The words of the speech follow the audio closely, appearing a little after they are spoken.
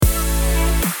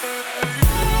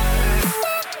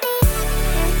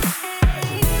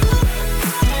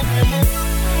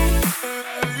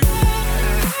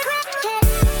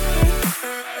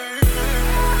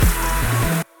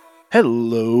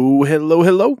Hello, hello,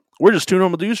 hello. We're just two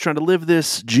normal dudes trying to live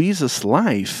this Jesus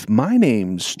life. My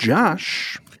name's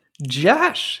Josh.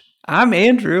 Josh, I'm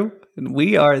Andrew, and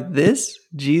we are This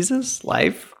Jesus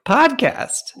Life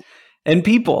podcast. And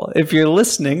people, if you're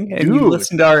listening and you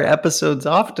listen to our episodes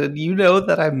often, you know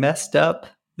that I messed up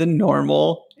the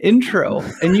normal intro.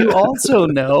 And you also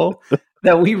know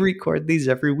that we record these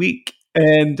every week.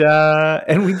 And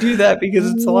we do that because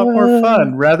it's a lot more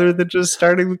fun rather than just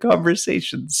starting the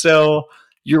conversation. So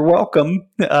you're welcome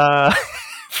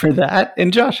for that.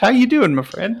 And Josh, how you doing, my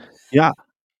friend? Yeah.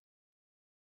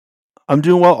 I'm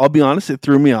doing well. I'll be honest, it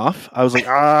threw me off. I was like,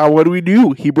 what do we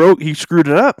do? He screwed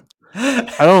it up.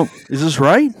 Is this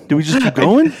right? Do we just keep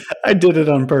going? I did it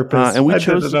on purpose. And we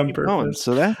chose to keep going,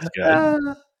 so that's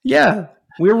good. Yeah,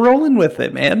 we're rolling with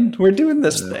it, man. We're doing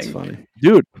this thing. That's funny.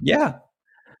 Dude, yeah.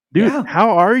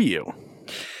 How are you?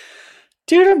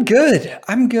 Dude, I'm good.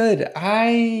 I'm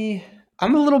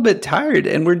a little bit tired,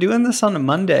 and we're doing this on a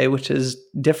Monday, which is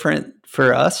different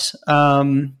for us.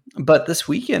 But this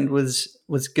weekend was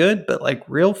good, but like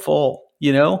real full,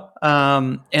 you know?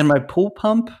 And my pool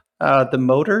pump, the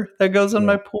motor that goes on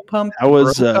my pool pump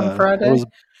broke on Friday.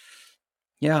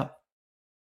 Yeah.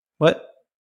 What?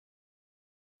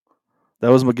 That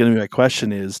was going to be my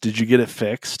question is, did you get it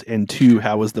fixed? And two,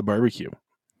 how was the barbecue?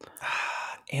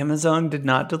 Amazon did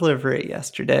not deliver it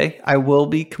yesterday. I will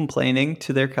be complaining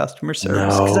to their customer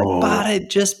service because I bought it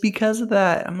just because of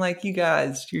that. I'm like, you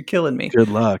guys, you're killing me. Good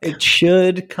luck. It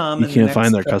should come. You can't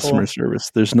find their customer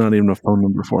service. There's not even a phone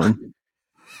number for them.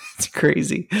 It's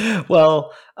crazy.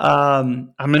 Well,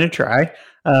 I'm going to try.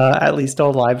 At least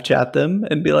I'll live chat them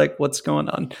and be like, what's going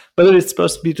on? But it's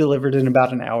supposed to be delivered in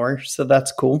about an hour. So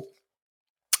that's cool.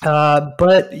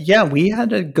 But yeah, we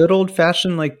had a good old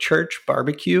fashioned like church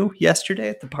barbecue yesterday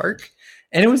at the park,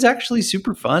 and it was actually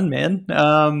super fun, man.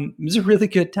 It was a really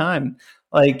good time.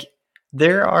 Like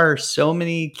there are so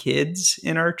many kids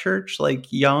in our church,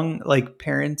 like young, like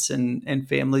parents and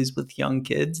families with young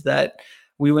kids, that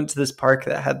we went to this park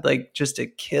that had like just a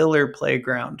killer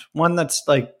playground. One that's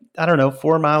like, I don't know,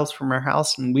 4 miles from our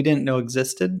house, and we didn't know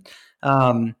existed.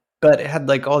 But it had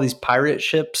like all these pirate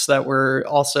ships that were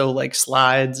also like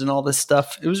slides and all this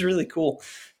stuff. It was really cool.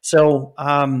 So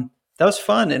that was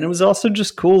fun. And it was also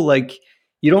just cool. Like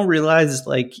you don't realize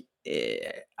like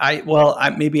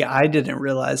maybe I didn't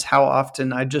realize how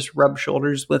often I just rub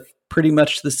shoulders with pretty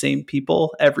much the same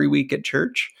people every week at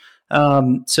church.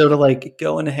 So to like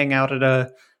go and hang out at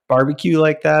a barbecue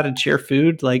like that and share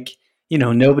food, like, you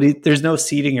know, there's no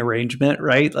seating arrangement,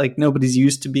 right? Like nobody's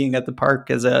used to being at the park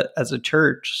as a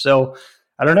church. So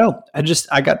I don't know.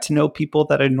 I got to know people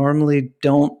that I normally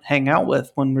don't hang out with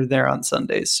when we're there on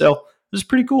Sundays. So it was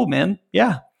pretty cool, man.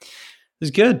 Yeah, it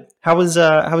was good. How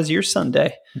was your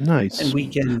Sunday? Nice. And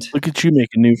weekend. Look at you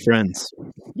making new friends.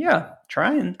 Yeah.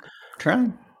 Trying.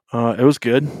 It was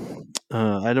good.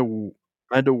 I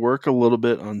had to work a little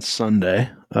bit on Sunday,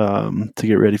 to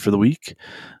get ready for the week.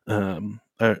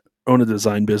 I own a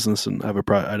design business and I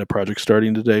had a project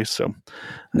starting today, so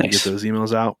I get those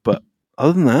emails out. But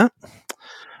other than that,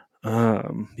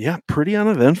 pretty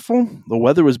uneventful. The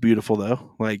weather was beautiful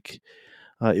though. Like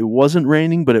it wasn't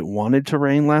raining, but it wanted to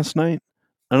rain last night.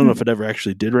 I don't know if it ever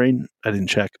actually did rain. I didn't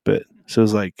check, but so it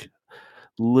was like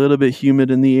a little bit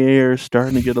humid in the air,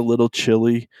 starting to get a little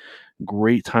chilly.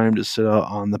 Great time to sit out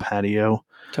on the patio.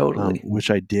 Totally.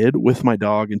 Which I did with my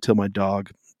dog until my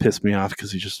dog pissed me off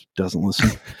because he just doesn't listen.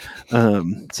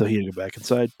 So he had to go back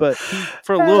inside. But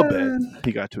for a little bit,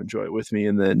 he got to enjoy it with me,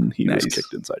 and then he was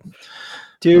kicked inside.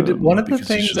 Dude, one of the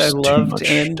things I loved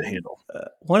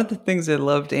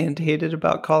and hated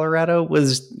about Colorado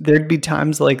was there'd be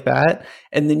times like that,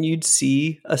 and then you'd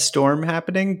see a storm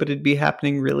happening, but it'd be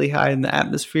happening really high in the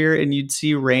atmosphere, and you'd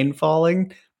see rain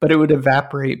falling, but it would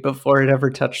evaporate before it ever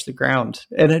touched the ground.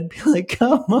 And I'd be like,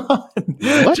 come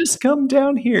on, just come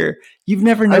down here. You've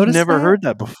never noticed I've never heard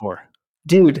that before.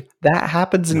 Dude, that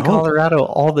happens in Colorado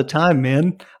all the time,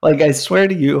 man. Like, I swear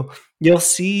to you, you'll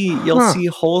see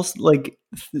whole like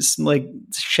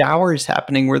showers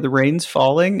happening where the rain's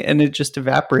falling and it just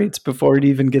evaporates before it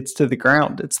even gets to the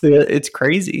ground. It's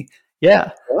crazy. Yeah.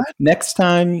 What? Next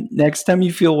time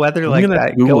you feel weather like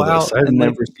that, go out. I've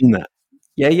never seen that.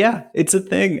 Yeah, it's a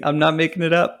thing. I'm not making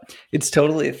it up. It's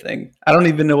totally a thing. I don't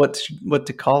even know what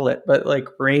to call it, but like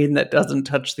rain that doesn't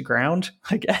touch the ground,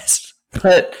 I guess.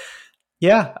 But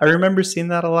yeah, I remember seeing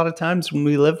that a lot of times when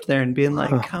we lived there and being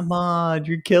like, come on,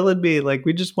 you're killing me. Like,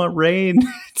 we just want rain.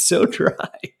 It's so dry.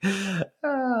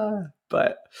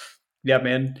 But yeah,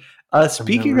 man.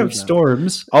 Speaking of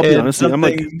storms, I'll be honest, I'm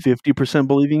like 50%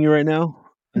 believing you right now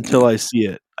until I see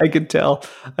it. I could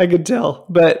tell,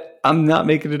 but I'm not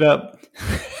making it up.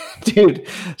 Dude,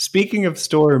 speaking of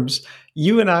storms,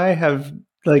 you and I have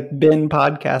like been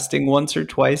podcasting once or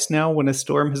twice now when a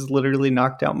storm has literally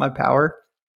knocked out my power,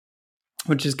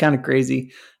 which is kind of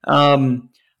crazy. That's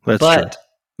true. But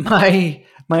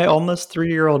my almost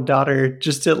 3-year-old daughter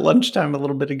just at lunchtime a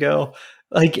little bit ago,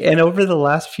 like, and over the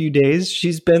last few days,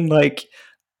 she's been like,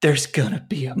 "There's gonna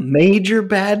be a major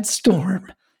bad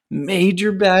storm,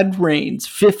 major bad rains,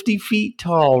 50 feet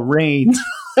tall rains."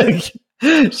 Like,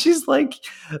 she's like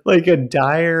a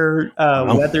dire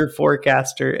Wow. weather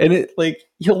forecaster, and it like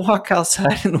you'll walk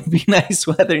outside and it'll be nice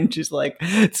weather, and she's like,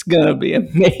 "It's gonna be a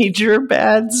major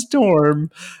bad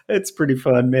storm." It's pretty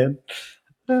fun, man.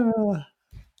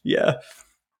 Yeah.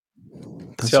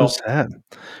 That's so So sad.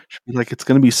 Should be like, it's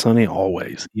going to be sunny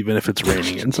always, even if it's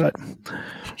raining inside.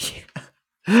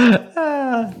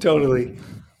 totally.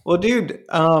 Well, dude,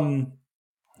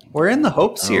 we're in the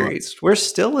Hope Oh, series. We're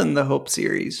still in the Hope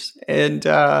series. And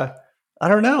I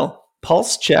don't know.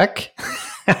 Pulse check.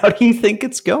 How do you think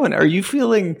it's going? Are you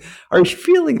feeling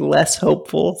less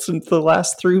hopeful since the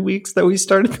last 3 weeks that we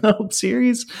started the Hope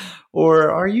series? Or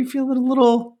are you feeling a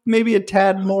little, maybe a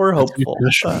tad more that's a good hopeful?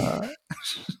 question.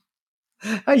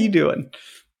 How you doing?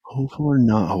 Hopeful or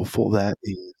not hopeful? That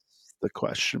is the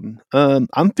question.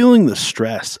 I'm feeling the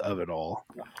stress of it all.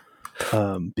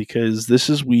 Because this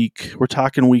is we're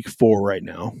talking week 4 right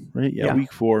now, right? Yeah, Yeah.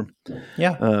 week 4.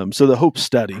 Yeah. So the Hope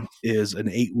Study is an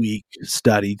 8-week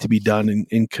study to be done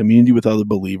in community with other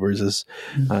believers as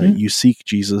Mm-hmm. you seek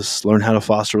Jesus, learn how to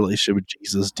foster a relationship with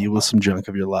Jesus, deal with some junk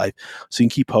of your life so you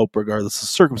can keep hope regardless of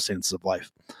circumstances of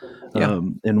life, Yeah.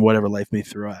 and whatever life may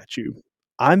throw at you.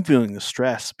 I'm feeling the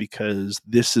stress because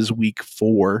this is week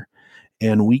 4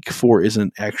 and week 4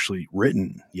 isn't actually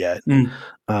written yet. Mm.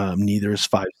 Neither is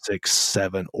 5, 6,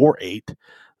 7, or 8.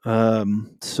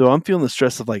 So I'm feeling the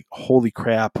stress of like, holy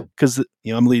crap, because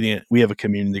I'm leading it. We have a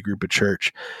community group at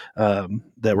church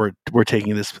that we're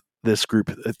taking this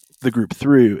group the group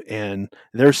through, and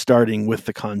they're starting with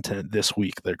the content this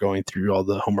week. They're going through all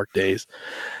the homework days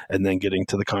and then getting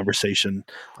to the conversation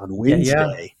on Yeah. Yeah.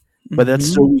 Wednesday. But that's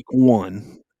still Mm-hmm. week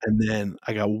 1. And then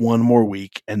I got one more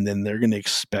week, and then they're going to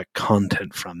expect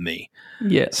content from me. So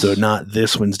Yes. not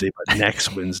this Wednesday, but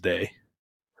next Wednesday.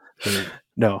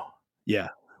 No, yeah,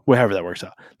 however that works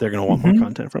out, they're gonna want more Mm-hmm.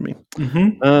 content from me.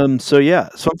 Mm-hmm. So yeah,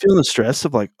 so I'm feeling the stress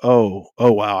of like, oh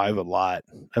wow, I have a lot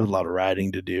of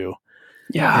writing to do,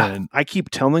 Yeah. and I keep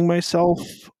telling myself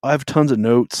I have tons of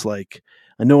notes. Like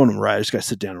I know when I'm writing, I just got to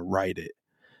sit down and write it.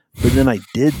 But then I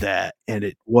did that, and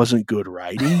it wasn't good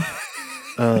writing.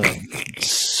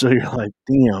 So you're like,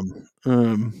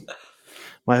 damn.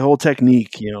 My whole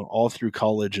technique, all through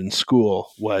college and school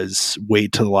was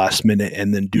wait to the last minute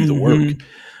and then do the work,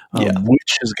 Mm-hmm. Yeah.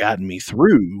 which has gotten me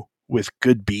through with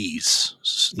good B's,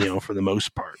 for the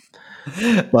most part.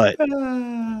 But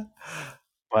Ah,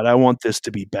 but I want this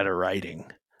to be better writing.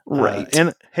 right.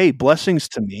 And hey, blessings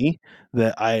to me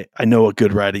that I know what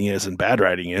good writing is and bad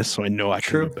writing is, so I know I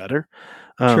can be True. better.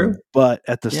 True. But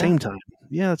at the Yeah. same time,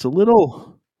 yeah, it's a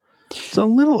little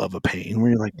of a pain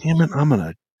where you're like, damn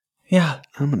it, Yeah.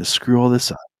 I'm gonna screw all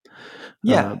this up.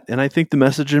 Yeah. And I think the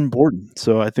message is important.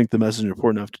 So I think the message is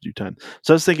important enough to do time.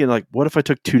 So I was thinking, like, what if I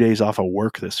took 2 days off of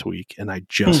work this week and I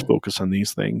just Hmm. focus on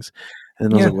these things?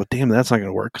 And I was Yeah. like, well, damn, that's not going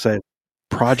to work because I have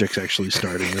projects actually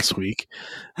starting this week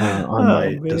on Oh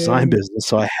my design man. business.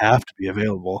 So I have to be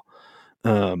available.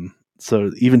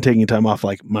 So even taking time off,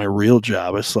 like my real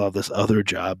job, I still have this other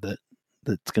job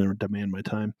that's going to demand my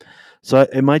time. So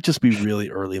it might just be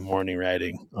really early morning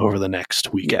writing over the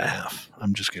next week and a Yeah. half.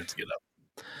 I'm just going to get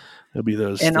up. It'll be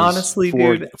those And those honestly,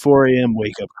 4 dude, 4 a.m.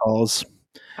 wake up calls,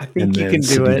 I and think you then can do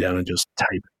sitting it. down and just type.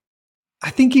 I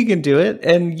think you can do it.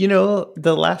 And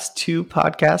the last 2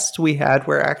 podcasts we had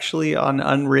were actually on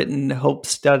unwritten Hope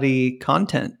Study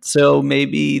content. So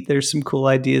maybe there's some cool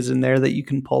ideas in there that you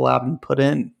can pull out and put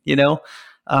in.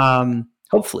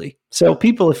 Hopefully. So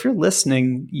people, if you're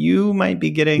listening, you might be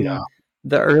Yeah, getting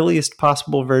the earliest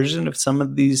possible version of some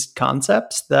of these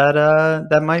concepts that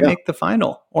might yeah. make the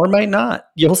final or might not.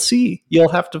 You'll see.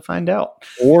 You'll have to find out.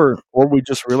 Or we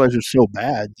just realize it's so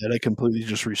bad that I completely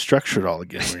just restructure it all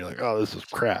again. Where you're like, oh, this is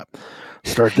crap.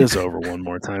 Start this over one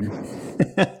more time.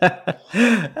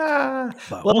 Ah,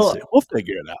 But we'll see. well, We'll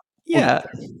figure it out. We'll get yeah,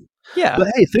 there. yeah, But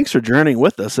hey, thanks for journeying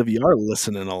with us. If you are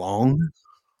listening along,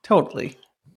 totally.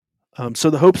 so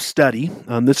the Hope Study,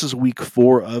 this is week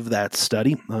 4 of that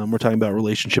study. We're talking about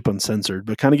relationship uncensored,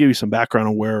 but kind of give you some background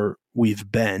on where we've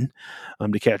been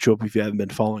to catch you up if you haven't been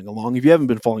following along. If you haven't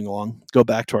been following along, go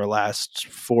back to our last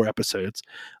 4 episodes.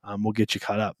 We'll get you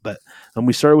caught up. But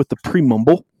we started with the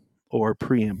pre-mumble or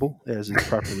preamble, as it's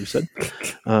properly said,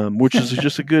 which is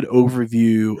just a good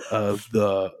overview of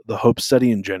the Hope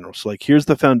study in general. So, like, here's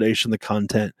the foundation, the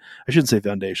content. I shouldn't say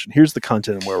foundation. Here's the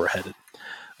content and where we're headed,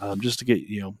 just to get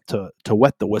to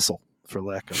wet the whistle, for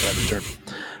lack of a better term.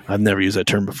 I've never used that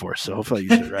term before, so hopefully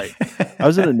I used it right. I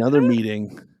was in another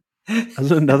meeting.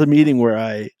 Where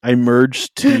I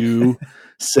merged two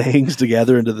sayings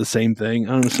together into the same thing.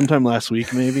 I don't know, sometime last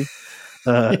week maybe.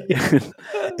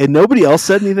 And nobody else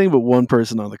said anything, but one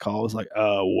person on the call was like,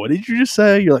 what did you just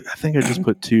say? You're like, I think I just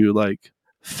put two like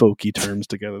folky terms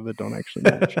together that don't actually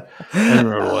match. I don't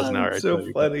remember what it was now. That's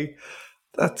so funny.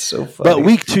 That's so funny. But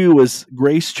week 2 was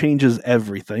grace changes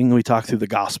everything. We talked through the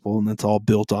gospel, and it's all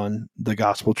built on the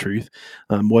gospel truth,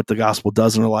 what the gospel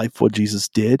does in our life, what Jesus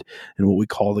did, and what we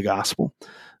call the gospel.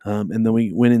 And then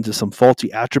we went into some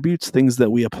faulty attributes, things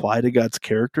that we apply to God's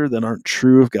character that aren't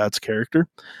true of God's character.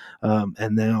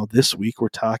 And now this week we're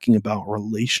talking about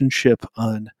relationship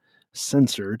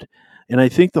uncensored. And I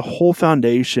think the whole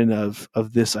foundation of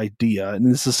this idea, and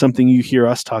this is something you hear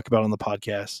us talk about on the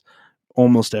podcast,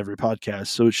 almost every podcast,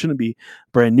 so it shouldn't be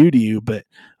brand new to you, but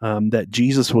that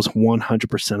Jesus was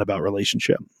 100% about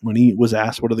relationship. When he was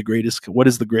asked, what is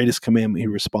the greatest commandment, he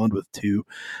responded to,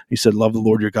 he said, love the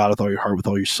Lord your God with all your heart, with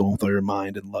all your soul, with all your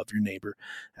mind, and love your neighbor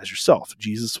as yourself.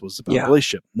 Jesus was about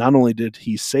relationship. Not only did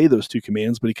he say those 2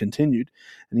 commands, but he continued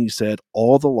and he said,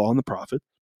 all the law and the prophet,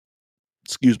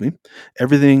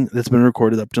 everything that's been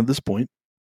recorded up to this point,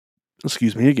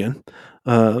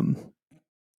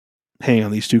 hang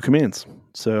on these 2 commands.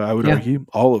 So I would argue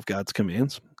all of God's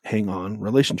commands hang on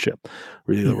relationship,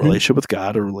 really the relationship with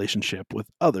God or relationship with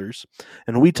others.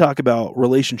 And when we talk about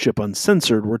relationship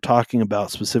uncensored, we're talking about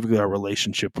specifically our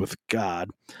relationship with God,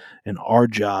 and our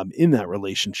job in that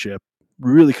relationship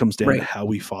really comes down to how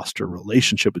we foster a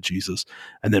relationship with Jesus,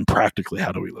 and then practically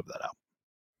how do we live that out.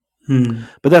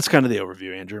 But that's kind of the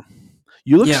overview, Andrew.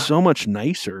 You look so much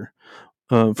nicer.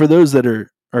 For those that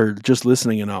are just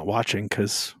listening and not watching,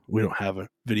 because we don't have a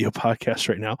video podcast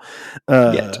right now,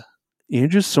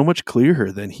 Andrew's so much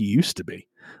clearer than he used to be.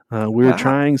 We were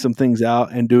trying some things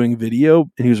out and doing video,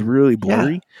 and he was really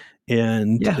blurry.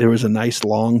 And there was a nice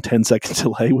long 10-second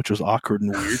delay, which was awkward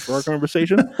and weird for our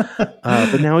conversation.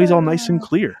 But now he's all nice and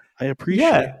clear. I appreciate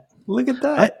it. Look at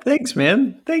that. Thanks,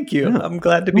 man. Thank you. I'm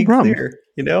glad to be clear,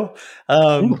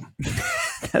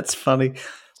 That's funny.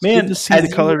 It's good to see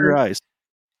the color of your eyes.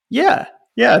 Yeah.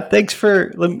 Thanks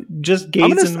for just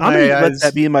gazing in my eyes. Let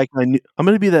that be my new, I'm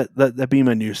going to be that be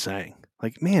my new saying.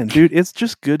 Like, man, dude, it's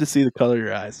just good to see the color of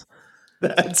your eyes.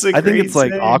 That's a I think great it's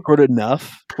like saying. Awkward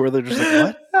enough where they're just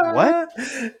like, what?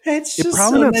 It's just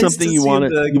probably so not nice something to you see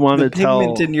want to tell.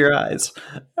 Pigment in your eyes.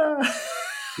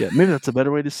 Yeah, maybe that's a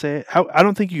better way to say it. I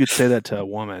don't think you could say that to a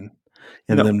woman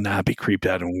and them not be creeped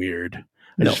out and weird.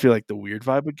 I just feel like the weird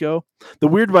vibe would go. The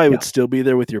weird vibe would still be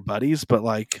there with your buddies, but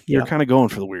like you're kind of going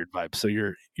for the weird vibe, so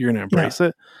you're going to embrace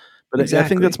it. But I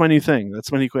think that's my new thing.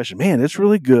 That's my new question. Man, it's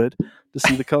really good to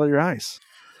see the color of your eyes.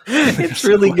 It's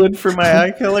really good for my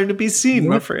eye color to be seen,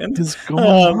 my friend. What is going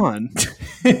on?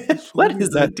 What is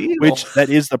the deal? Which that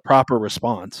is the proper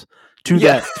response to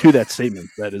that statement.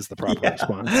 That is the proper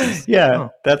response.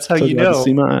 That's how you know. To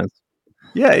see my eyes.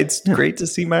 Yeah, it's great to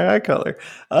see my eye color.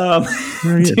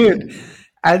 Dude,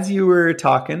 as you were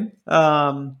talking,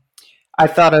 I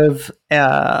thought of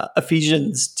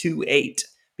Ephesians 2:8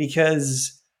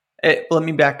 because let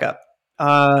me back up.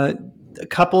 A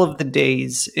couple of the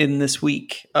days in this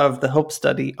week of the Hope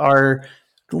Study are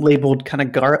labeled kind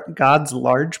of God's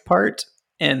large part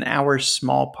and our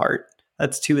small part.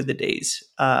 That's 2 of the days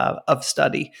of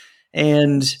study.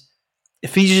 And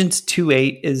Ephesians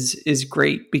 2:8 is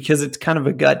great because it's kind of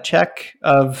a gut check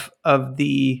of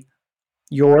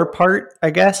your part, I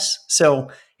guess. So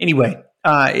anyway,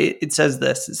 it says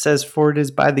this. It says, "For it is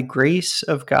by the grace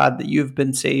of God that you have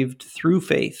been saved through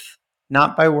faith,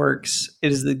 not by works.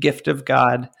 It is the gift of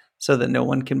God, so that no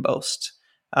one can boast."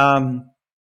 But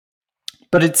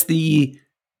it's the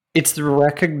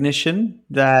recognition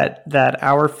that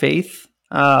our faith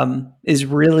is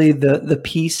really the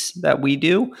piece that we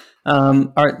do.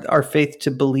 Our faith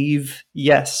to believe,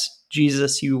 yes,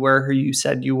 Jesus, you were who you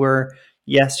said you were.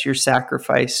 Yes, your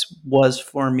sacrifice was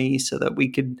for me so that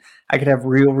I could have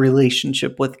real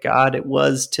relationship with God. It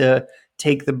was to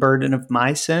take the burden of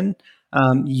my sin.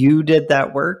 You did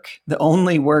that work. The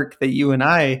only work that you and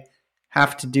I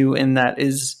have to do in that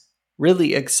is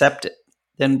really accept it,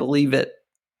 then believe it,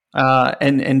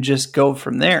 and just go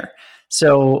from there.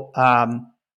 So,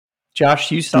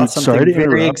 Josh, you saw something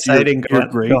very exciting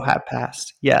go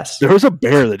past. Yes. There was a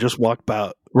bear that just walked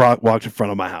in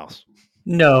front of my house.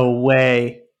 No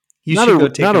way. You should go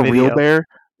take a video. Not a real bear,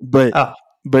 but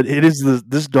but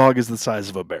this dog is the size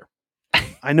of a bear.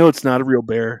 I know it's not a real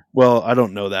bear. Well, I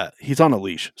don't know that. He's on a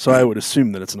leash, so I would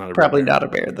assume that it's not a real Probably bear. not a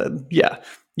bear then. Yeah.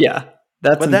 Yeah.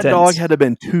 That's But that dog intense. had to have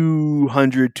been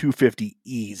 200, 250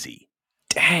 easy.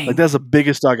 Like, Dang. that's the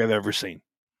biggest dog I've ever seen.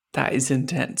 That is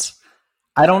intense.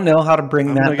 I don't know how to bring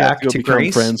I'm that going to have to back go to become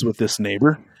Grace. friends with this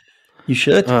neighbor. You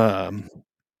should. I'm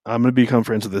going to become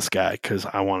friends with this guy because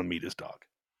I want to meet his dog.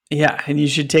 Yeah, and you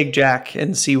should take Jack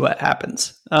and see what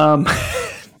happens. Yeah,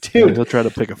 he'll Dude. try to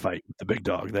pick a fight with the big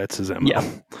dog. That's his MO. Yeah.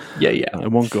 Yeah, yeah.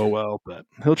 It won't go well, but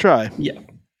he'll try. Yeah.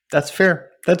 That's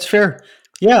fair. That's fair.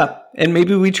 Yeah, and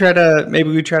maybe we try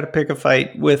to pick a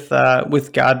fight with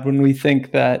God when we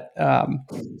think that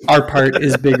our part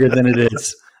is bigger than it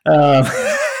is. How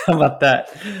about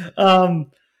that?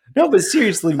 No, but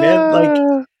seriously, man, like,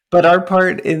 Ah, but our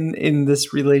part in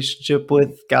this relationship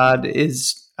with God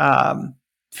is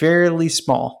fairly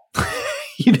small.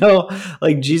 You know,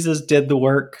 like Jesus did the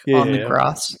work on the yeah.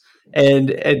 cross,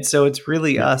 and so it's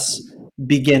really Yeah. us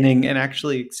beginning and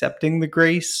actually accepting the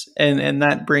grace, and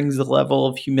that brings a level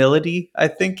of humility, I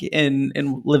think, in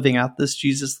living out this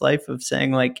Jesus life of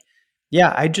saying, like,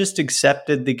 yeah, I just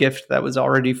accepted the gift that was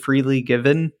already freely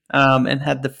given, and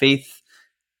had the faith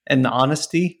and the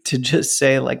honesty to just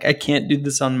say, like, I can't do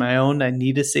this on my own, I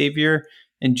need a savior,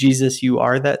 and Jesus, you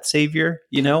are that savior,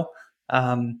 you know.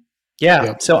 Yeah,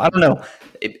 Yeah. so I don't know.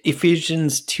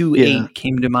 Ephesians 2 Yeah. 8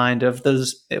 came to mind of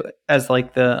those as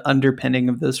like the underpinning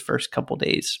of those first couple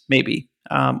days, maybe,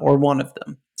 or one of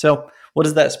them. So, what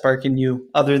does that spark in you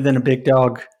other than a big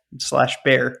dog slash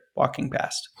bear walking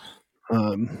past? Yeah,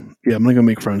 I'm going to go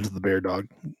make friends with the bear dog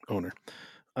owner.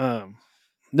 Um,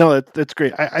 no, that's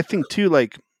great. I think, too,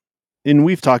 like, and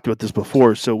we've talked about this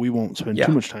before, so we won't spend too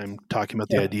Yeah, much time talking about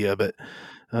the yeah, idea of it.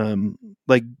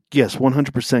 Like, yes,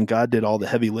 100% God did all the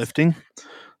heavy lifting.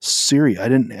 Siri, I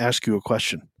didn't ask you a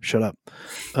question. Shut up.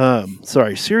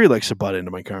 Sorry, Siri likes to butt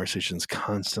into my conversations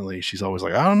constantly. She's always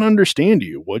like, I don't understand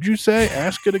you. What'd you say?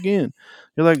 Ask it again.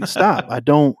 You're like, stop. I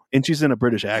don't. And she's in a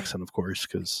British accent, of course,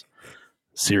 because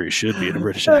Siri should be in a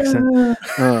British accent.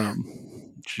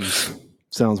 She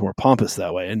sounds more pompous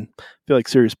that way. And I feel like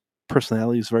Siri's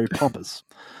personality is very pompous.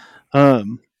 Sorry,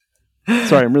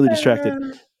 I'm really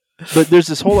distracted. But there's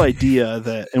this whole idea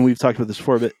that, and we've talked about this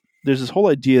before, but there's this whole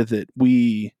idea that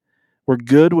we're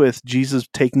good with Jesus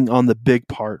taking on the big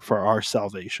part for our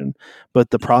salvation, but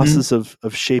the Mhm. process of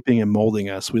shaping and molding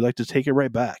us, we like to take it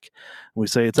right back. We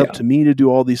say it's up Yeah, to me to do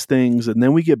all these things, and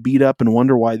then we get beat up and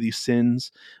wonder why these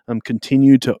sins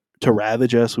continue to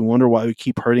ravage us. We wonder why we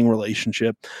keep hurting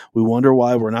relationship. We wonder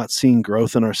why we're not seeing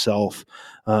growth in ourselves,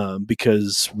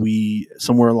 because we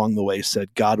somewhere along the way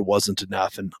said God wasn't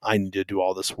enough and I need to do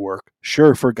all this work.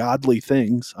 Sure, for godly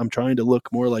things, I'm trying to look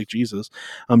more like Jesus.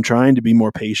 I'm trying to be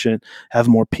more patient, have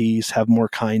more peace, have more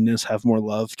kindness, have more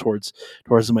love towards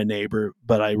my neighbor.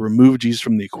 But I remove Jesus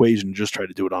from the equation and just try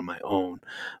to do it on my own.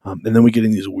 And then we get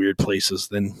in these weird places.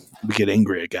 Then we get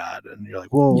angry at God, and you're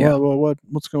like, "Whoa, yeah.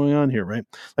 what's going on here?" Right?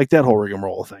 Like that whole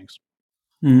rigmarole of things.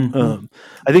 Hmm.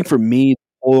 I think for me,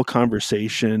 the whole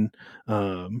conversation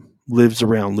lives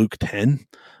around Luke 10,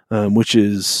 which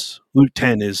is Luke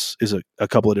 10 is a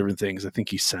couple of different things. I think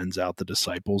he sends out the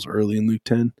disciples early in Luke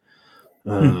 10.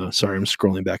 Sorry, I'm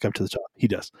scrolling back up to the top. He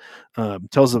does.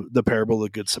 Tells the parable of the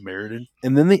Good Samaritan.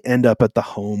 And then they end up at the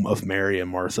home of Mary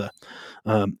and Martha.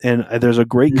 And there's a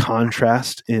great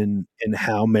contrast in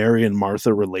how Mary and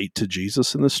Martha relate to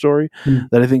Jesus in this story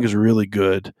that I think is really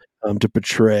good to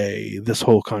portray this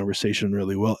whole conversation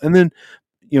really well. And then,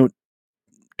 you know,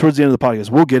 towards the end of the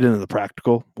podcast, we'll get into the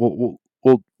practical. We'll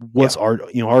Yeah. what's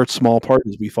our small part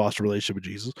is we foster a relationship with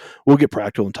Jesus. We'll get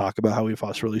practical and talk about how we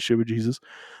foster a relationship with Jesus.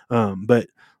 But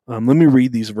let me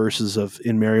read these verses of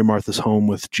in Mary and Martha's home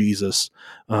with Jesus,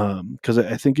 because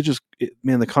I think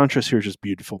man, the contrast here is just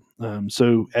beautiful.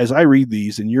 So as I read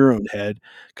these in your own head,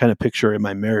 kind of picture in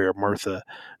my Mary or Martha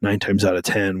 9 times out of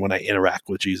 10 when I interact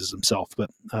with Jesus himself. But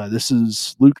this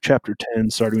is Luke chapter 10,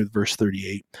 starting with verse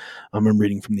 38. I'm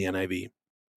reading from the NIV.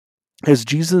 As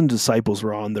Jesus and disciples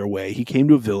were on their way, he came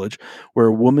to a village where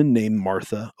a woman named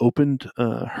Martha opened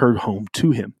her home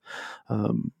to him.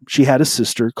 She had a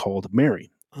sister called Mary,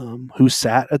 who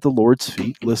sat at the Lord's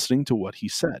feet listening to what he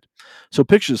said. So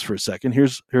picture this for a second.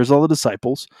 Here's all the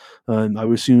disciples. I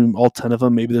would assume all 10 of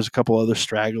them. Maybe there's a couple other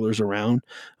stragglers around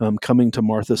coming to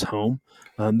Martha's home.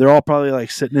 They're all probably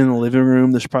like sitting in the living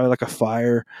room. There's probably like a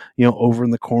fire, over in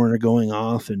the corner going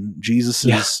off, and Jesus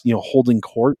Yeah. is, holding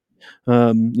court,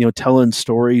 telling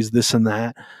stories, this and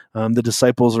that. The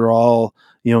disciples are all,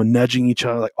 nudging each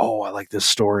other like, oh, I like this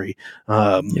story.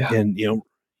 Yeah. And,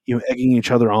 egging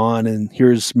each other on. And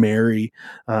here's Mary,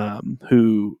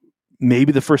 who,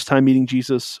 maybe the first time meeting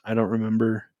Jesus. I don't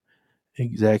remember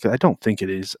exactly. I don't think it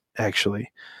is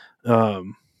actually.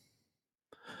 Um,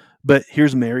 but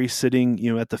here's Mary sitting,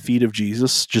 at the feet of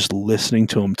Jesus, just listening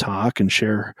to him talk and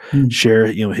Mm. share,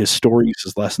 his stories,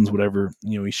 his lessons, whatever,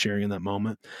 he's sharing in that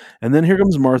moment. And then here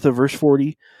comes Martha, verse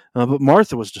 40. But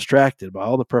Martha was distracted by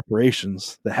all the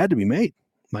preparations that had to be made.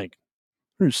 Like,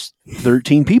 there's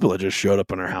 13 people that just showed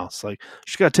up in her house. Like,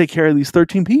 she's got to take care of these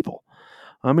 13 people.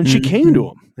 And she came to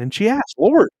Mhm. him and she asked,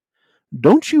 Lord,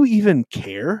 don't you even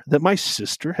care that my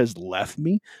sister has left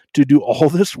me to do all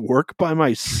this work by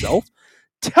myself?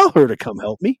 Tell her to come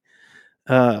help me.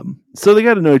 So they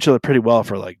got to know each other pretty well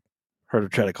for like her to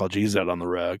try to call Jesus out on the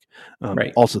rug.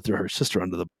 Right. Also threw her sister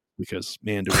under the because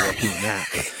man, do we love doing that.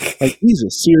 But like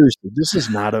Jesus, seriously, this is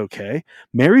not okay.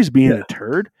 Mary's being Yeah. a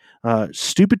turd,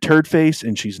 stupid turd face,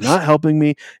 and she's not helping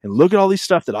me. And look at all these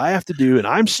stuff that I have to do, and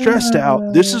I'm stressed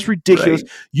out. This is ridiculous.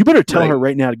 Right. You better tell her Right.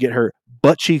 right now to get her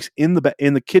butt cheeks in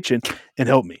the kitchen and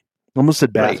help me. I almost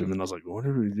said Right. bathroom, and I was like, what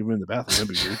are we doing in the bathroom?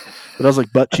 That'd be weird. But I was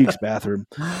like, butt cheeks, bathroom.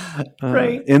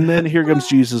 Right. And then here comes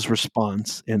Jesus'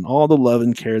 response and all the love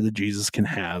and care that Jesus can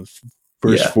have.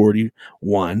 Verse Yeah.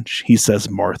 41, he says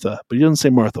Martha, but he doesn't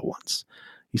say Martha once.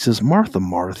 He says, Martha,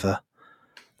 Martha.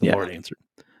 The Yeah. Lord answered,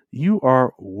 you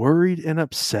are worried and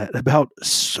upset about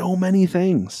so many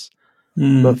things, but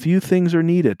Mm. few things are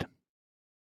needed.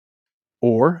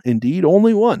 Or, indeed,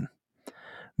 only one.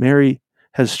 Mary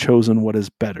has chosen what is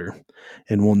better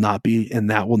and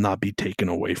that will not be taken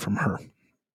away from her.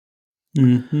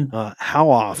 Mhm. How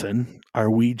often are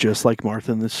we just like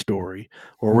Martha in this story,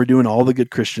 or we're doing all the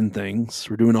good Christian things,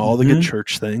 we're doing all the good Mhm.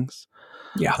 church things,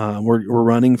 Yeah. we're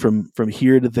running from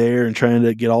here to there and trying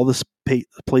to get all this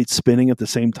plates spinning at the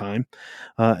same time,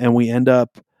 and we end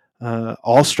up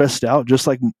all stressed out, just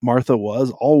like Martha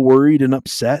was, all worried and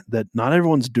upset that not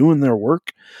everyone's doing their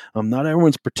work, not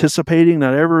everyone's participating,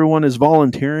 not everyone is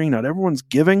volunteering, not everyone's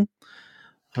giving,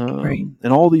 Right.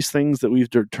 and all these things that we've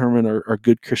determined are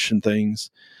good Christian things.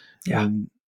 Yeah. And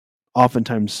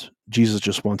oftentimes Jesus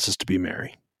just wants us to be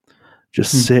Mary.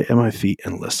 Just Mhm. sit at my feet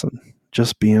and listen.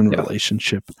 Just be in Yeah.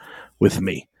 relationship with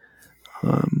me.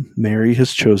 Mary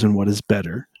has chosen what is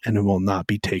better, and it will not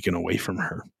be taken away from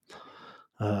her.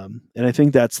 And I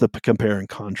think that's the compare and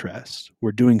contrast.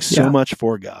 We're doing so Yeah. much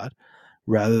for God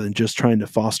rather than just trying to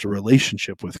foster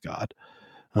relationship with God.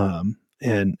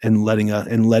 And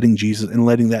letting Jesus and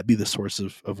letting that be the source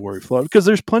of where we flow. Because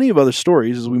there's plenty of other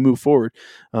stories as we move forward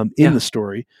in Yeah. the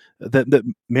story that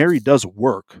Mary does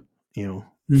work,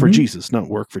 for Mhm. Jesus, not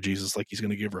work for Jesus like he's going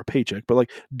to give her a paycheck, but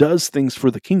like does things for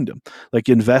the kingdom, like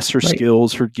invests her Right.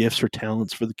 skills, her gifts, her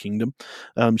talents for the kingdom.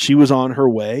 She was on her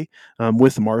way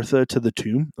with Martha to the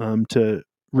tomb to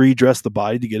redress the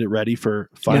body to get it ready for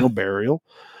Yeah. final burial.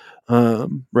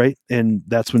 Right, and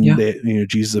that's when Yeah.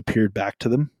 Jesus appeared back to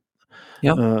them.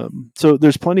 Yep. So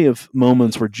there's plenty of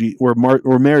moments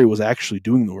where Mary was actually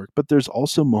doing the work, but there's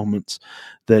also moments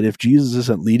that if Jesus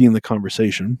isn't leading the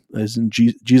conversation, as in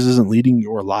Jesus isn't leading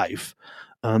your life,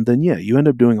 then yeah, you end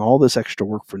up doing all this extra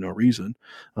work for no reason,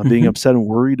 being Mhm. upset and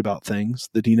worried about things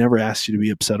that he never asked you to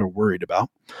be upset or worried about.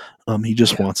 He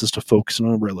just Yeah. wants us to focus on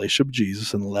a relationship with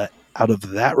Jesus and let out of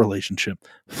that relationship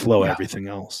flow Yeah. everything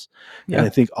else. And I Yeah.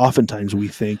 think oftentimes we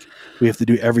think we have to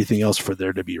do everything else for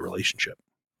there to be a relationship.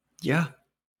 Yeah.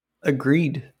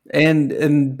 Agreed.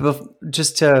 And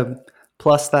just to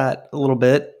plus that a little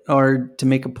bit, or to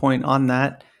make a point on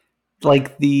that,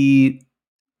 like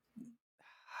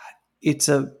it's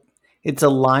a it's a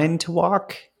line to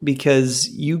walk, because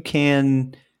you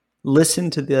can listen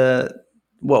to the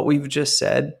what we've just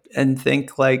said and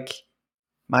think like,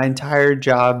 my entire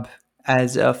job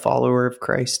as a follower of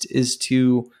Christ is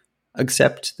to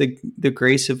accept the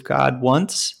grace of God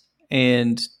once,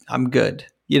 and I'm good.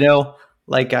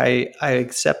 Like I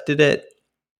accepted it.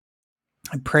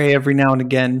 I pray every now and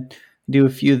again, do a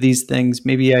few of these things.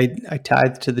 Maybe I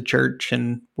tithe to the church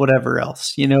and whatever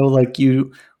else, like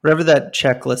whatever that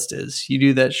checklist is, you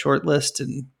do that short list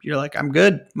and you're like, I'm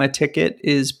good. My ticket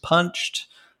is punched.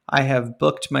 I have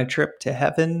booked my trip to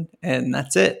heaven and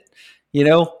that's it,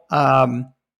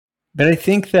 but I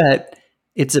think that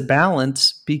it's a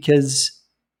balance, because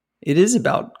it is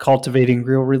about cultivating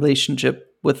real relationship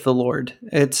with the Lord.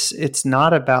 It's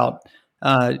not about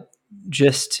uh,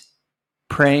 just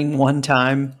praying one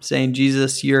time, saying,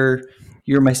 Jesus, you're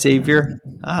my savior,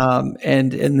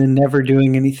 and then never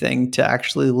doing anything to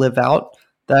actually live out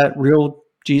that real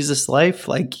Jesus life.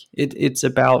 Like it's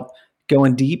about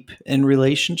going deep in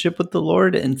relationship with the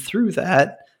Lord, and through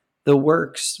that the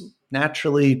works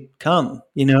naturally come.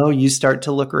 You start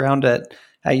to look around at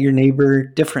your neighbor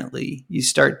differently. You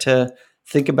start to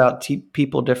think about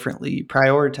people differently. You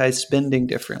prioritize spending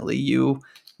differently. You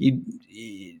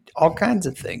all kinds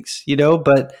of things,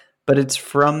 but it's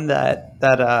from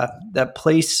that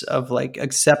place of like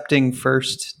accepting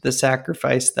first the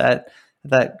sacrifice that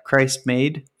Christ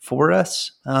made for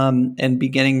us, and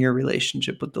beginning your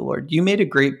relationship with the Lord. You made a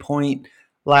great point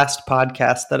last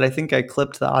podcast that I think I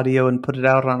clipped the audio and put it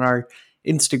out on our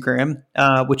Instagram,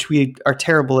 which we are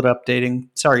terrible at updating.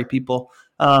 Sorry, people.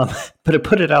 But I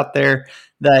put it out there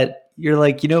that you're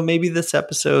like, maybe this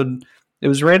episode, it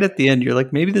was right at the end. You're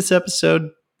like, maybe this episode,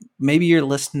 maybe you're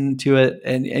listening to it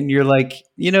and you're like,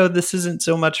 this isn't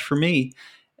so much for me.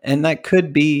 And that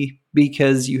could be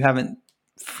because you haven't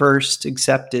first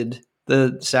accepted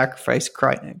the sacrifice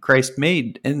Christ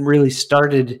made and really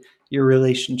started your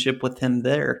relationship with him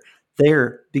there,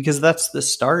 because that's the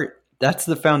start. That's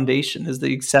the foundation, is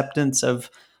the acceptance of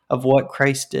what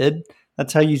Christ did.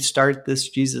 That's how you start this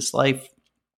Jesus life.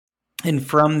 And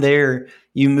from there,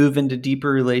 you move into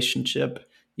deeper relationship.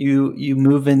 You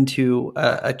move into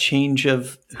a change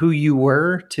of who you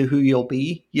were to who you'll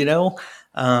be. You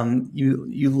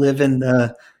live in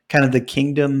the kind of the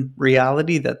kingdom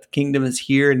reality, that the kingdom is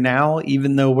here now,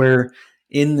 even though we're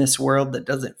in this world that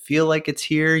doesn't feel like it's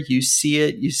here. You see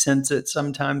it, you sense it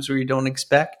sometimes where you don't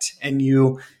expect, and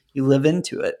you live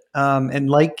into it. And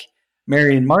like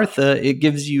Mary and Martha, it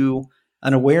gives you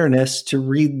an awareness to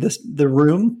read the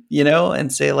room,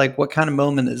 and say, like, what kind of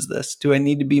moment is this? Do I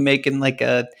need to be making like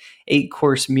a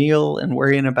 8-course meal and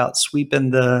worrying about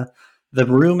sweeping the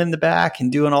room in the back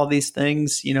and doing all these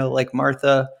things, like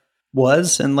Martha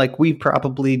was, and like we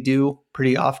probably do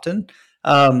pretty often?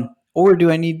 Or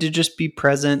do I need to just be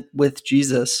present with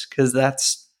Jesus? Because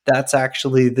that's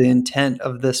actually the intent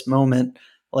of this moment,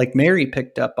 like Mary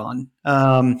picked up on.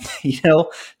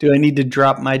 Do I need to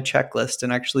drop my checklist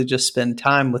and actually just spend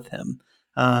time with him,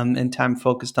 and time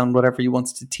focused on whatever he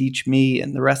wants to teach me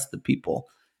and the rest of the people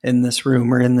in this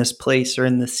room or in this place or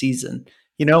in this season?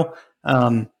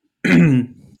 Um,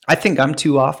 I think I'm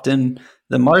too often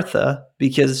the Martha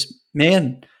because,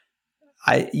 man,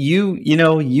 you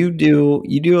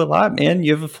do a lot, man.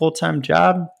 You have a full-time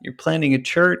job. You're planning a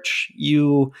church.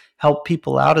 You help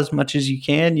people out as much as you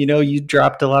can. You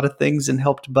dropped a lot of things and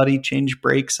helped Buddy change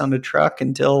brakes on a truck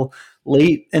until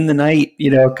late in the night,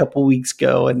 a couple weeks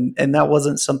ago. And that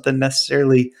wasn't something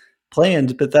necessarily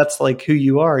planned, but that's like who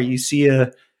you are.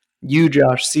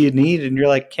 Josh, see a need and you're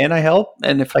like, can I help?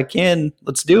 And if I can,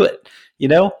 let's do it,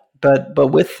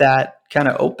 but with that kind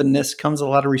of openness comes a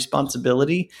lot of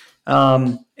responsibility.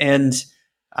 And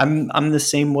I'm the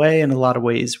same way in a lot of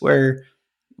ways, where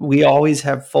we always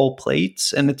have full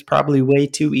plates, and it's probably way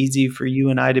too easy for you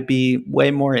and I to be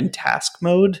way more in task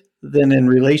mode than in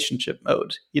relationship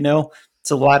mode.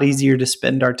 It's a lot easier to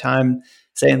spend our time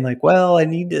saying like, well, I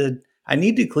need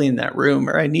to clean that room,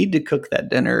 or I need to cook that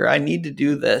dinner, or I need to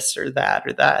do this or that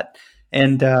or that.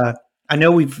 And, I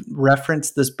know we've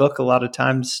referenced this book a lot of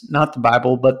times, not the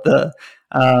Bible, but the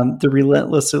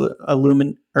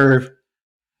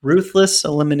Ruthless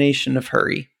Elimination of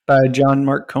Hurry by John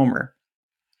Mark Comer.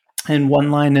 And one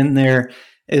line in there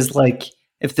is like,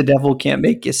 if the devil can't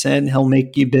make you sin, he'll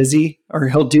make you busy, or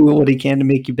he'll do what he can to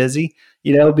make you busy,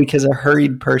 because a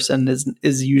hurried person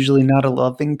is usually not a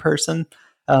loving person,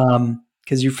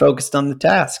 because you're focused on the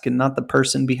task and not the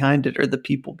person behind it or the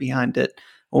people behind it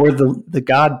or the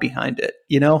God behind it,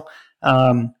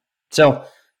 So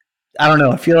I don't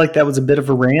know. I feel like that was a bit of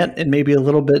a rant and maybe a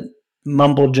little bit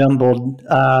mumble jumbled.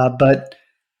 But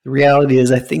the reality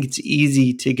is, I think it's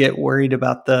easy to get worried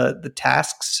about the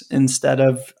tasks instead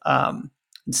of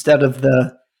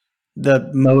the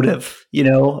motive,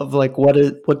 of like,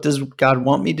 what does God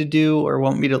want me to do, or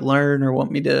want me to learn, or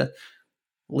want me to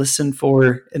listen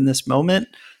for in this moment?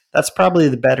 That's probably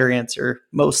the better answer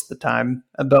most of the time,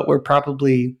 but we're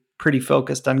probably pretty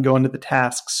focused on going to the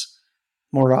tasks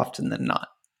more often than not.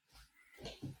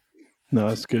 No,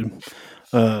 that's good.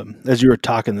 As you were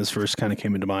talking, this verse kind of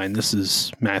came into mind. This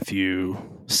is Matthew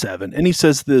 7. And he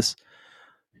says this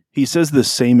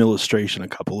same illustration a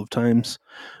couple of times,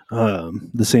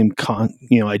 the same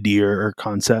idea or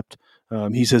concept.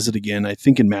 He says it again, I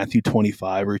think in Matthew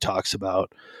 25, where he talks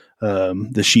about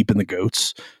the sheep and the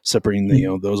goats, separating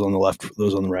those on the left,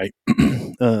 those on the right.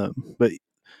 But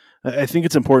I think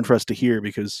it's important for us to hear,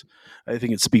 because I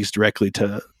think it speaks directly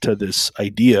to this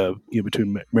idea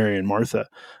between Mary and Martha.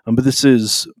 But this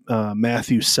is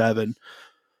Matthew 7,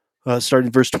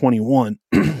 starting verse 21.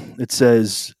 It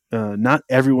says, not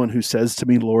everyone who says to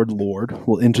me, Lord, Lord,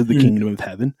 will enter the kingdom of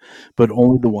heaven, but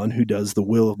only the one who does the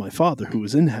will of my Father who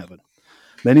is in heaven.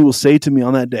 Many will say to me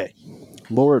on that day,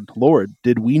 Lord, Lord,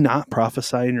 did we not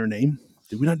prophesy in your name,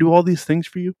 Did we not do all these things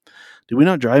for you? Did we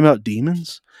not drive out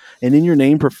demons? And in your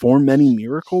name perform many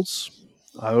miracles?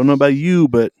 I don't know about you,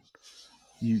 but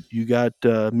you got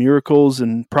miracles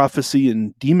and prophecy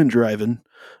and demon driving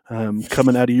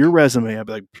coming out of your resume. I'd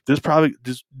be like, this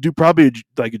do probably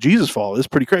like a Jesus fall. This is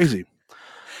pretty crazy.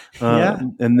 Yeah.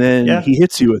 And then Yeah. he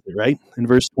hits you with it, right? In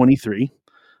verse 23,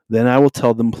 then I will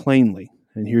tell them plainly.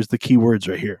 And here's the key words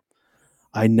right here.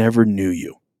 I never knew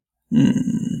you.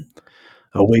 Mm.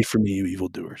 Away from me, you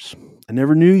evildoers. I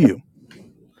never knew you.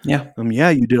 Yeah. Yeah,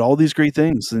 you did all these great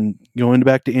things. And going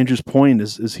back to Andrew's point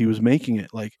as he was making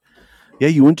it, like, yeah,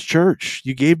 you went to church.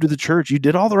 You gave to the church. You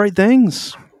did all the right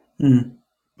things. Mm.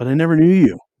 But I never knew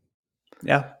you.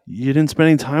 Yeah. You didn't spend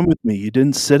any time with me. You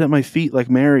didn't sit at my feet like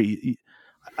Mary.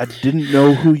 I didn't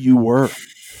know who you were.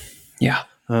 Yeah.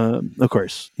 Of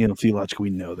course,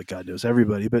 theologically we know that God knows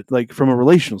everybody, but like from a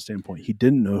relational standpoint, he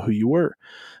didn't know who you were.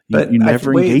 You But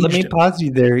never wait, let engaged me him. pause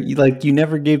you there. You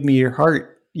never gave me your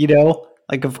heart,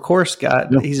 Like, of course,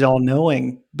 God, No. he's all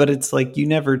knowing, but it's like you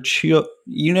never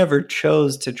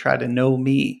chose to try to know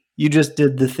me. You just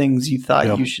did the things you thought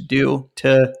Yeah. you should do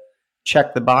to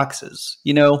check the boxes,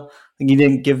 Like you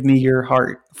didn't give me your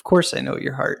heart. Of course I know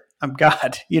your heart. I'm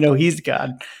God, he's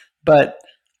God. But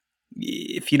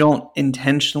if you don't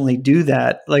intentionally do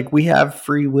that, like we have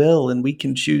free will and we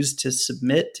can choose to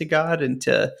submit to God and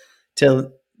to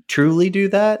truly do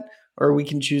that, or we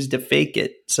can choose to fake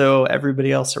it so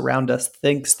everybody else around us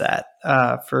thinks that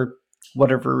for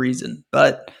whatever reason.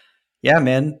 But yeah,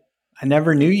 man, I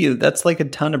never knew you. That's like a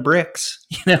ton of bricks.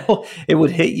 It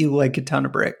would hit you like a ton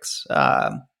of bricks.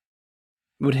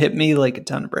 It would hit me like a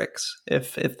ton of bricks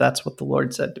if that's what the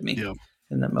Lord said to me Yeah.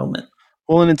 in that moment.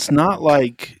 Well, and it's not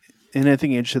like, and I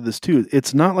think Andrew said this too.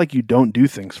 It's not like you don't do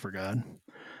things for God.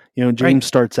 James Right.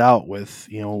 starts out with,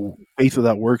 faith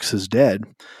without works is dead.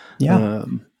 Yeah.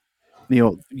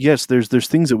 Yes, there's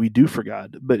things that we do for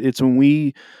God, but it's when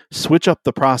we switch up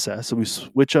the process and we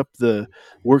switch up the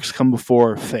works come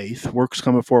before faith, works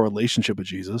come before relationship with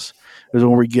Jesus, is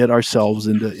when we get ourselves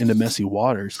into messy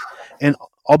waters. And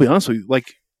I'll be honest with you,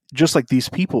 like just like these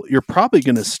people, you're probably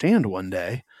going to stand one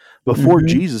day before Mm-hmm.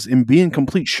 Jesus and be in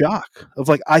complete shock of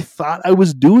like, I thought I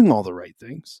was doing all the right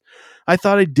things. I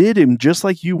thought I did him just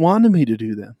like you wanted me to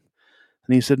do them.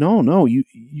 And he said, no, you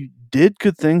did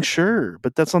good things, sure,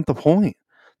 but that's not the point.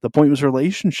 The point was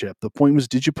relationship. The point was,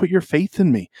 did you put your faith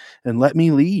in me and let me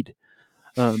lead?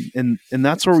 And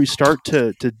that's where we start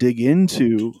to dig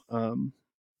into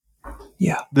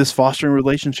Yeah. this fostering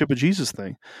relationship with Jesus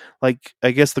thing. Like,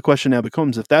 I guess the question now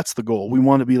becomes, if that's the goal, we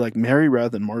want to be like Mary rather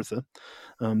than Martha.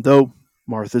 Though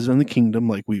Martha's in the kingdom,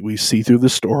 like we see through the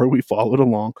story, we followed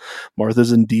along.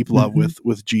 Martha's in deep love Mm-hmm.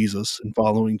 with Jesus and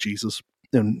following Jesus,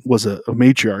 and was a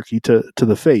matriarchy to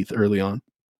the faith early on,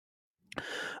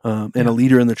 and Yeah. a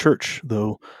leader in the church.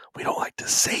 Though we don't like to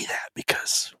say that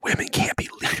because women can't be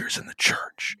leaders in the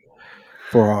church.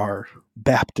 For our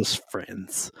Baptist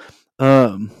friends,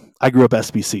 I grew up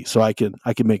SBC, so I can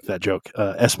make that joke.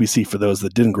 SBC for those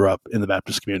that didn't grow up in the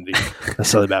Baptist community, a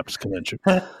Southern Baptist Convention.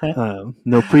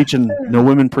 No preaching, no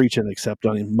women preaching except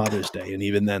on Mother's Day, and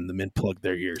even then the men plug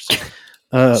their ears.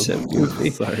 So goofy.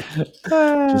 Sorry,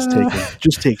 just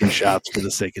Ah. taking shots for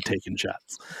the sake of taking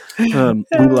shots. We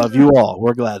love you all.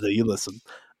 We're glad that you listen.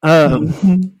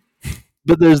 Mhm.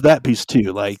 But there's that piece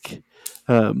too. Like,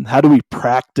 how do we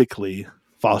practically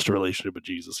foster a relationship with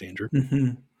Jesus, Andrew?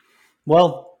 Mhm.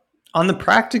 Well, on the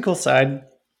practical side,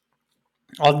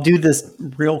 I'll do this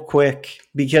real quick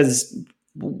because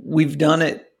we've done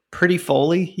it pretty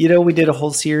fully. We did a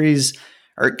whole series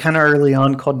or kind of early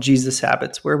on called Jesus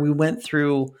Habits where we went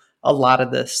through a lot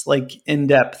of this like in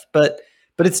depth, but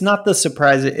it's not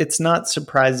it's not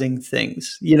surprising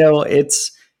things.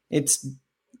 It's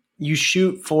you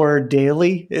shoot for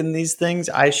daily in these things.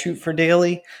 I shoot for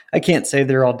daily. I can't say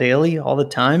they're all daily all the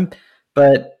time,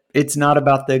 but it's not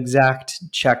about the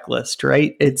exact checklist,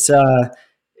 right?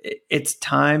 It's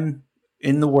time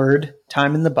in the word,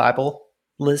 time in the Bible,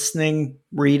 listening,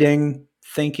 reading,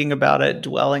 thinking about it,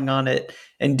 dwelling on it,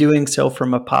 and doing so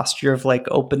from a posture of like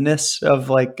openness of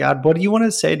like, God, what do you want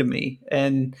to say to me?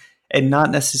 And not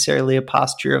necessarily a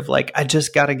posture of like, I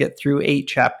just got to get through 8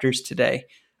 chapters today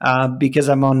because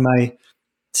I'm on my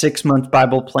 6-month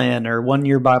Bible plan or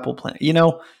 1-year Bible plan.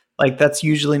 Like that's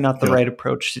usually not the Yeah, right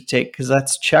approach to take because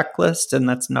that's checklist and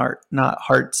that's not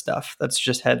heart stuff. That's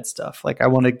just head stuff. Like I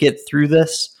want to get through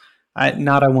this. I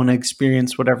want to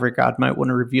experience whatever God might want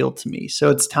to reveal to me.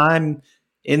 So it's time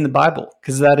in the Bible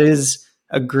because that is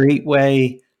a great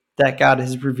way that God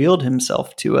has revealed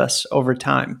himself to us over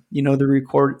time. The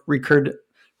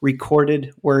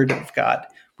recorded word of God.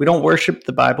 We don't worship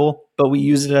the Bible, but we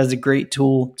use it as a great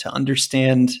tool to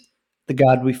understand the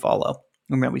God we follow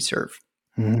and that we serve.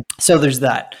 Mm-hmm. So there's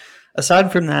that.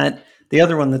 Aside from that, the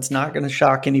other one that's not going to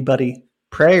shock anybody,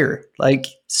 prayer. Like,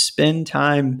 spend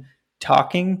time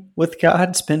talking with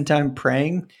God, spend time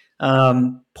praying,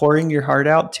 pouring your heart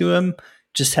out to Him,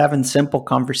 just having simple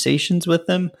conversations with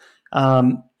Him.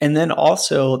 And then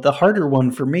also the harder one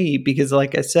for me, because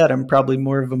like I said, I'm probably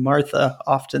more of a Martha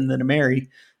often than a Mary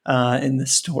in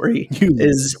this story, You look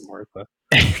is like a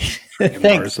Martha.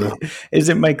 thanks. Martha. Is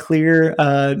it my clear,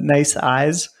 nice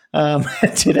eyes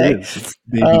today? It is. It's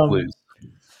baby blues.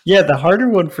 Yeah, the harder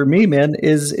one for me, man,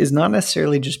 is not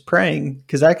necessarily just praying,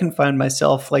 because I can find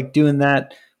myself like doing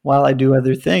that while I do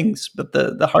other things. But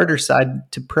the harder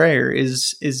side to prayer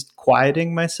is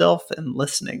quieting myself and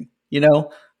listening. You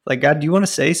know, like, God, do you want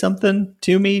to say something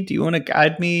to me? Do you want to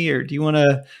guide me, or do you want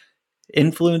to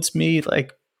influence me?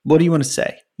 Like, what do you want to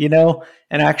say? You know,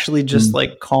 and actually just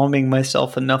like calming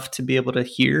myself enough to be able to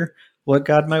hear what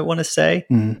God might want to say.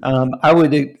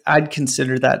 Mm-hmm. I'd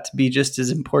consider that to be just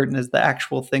as important as the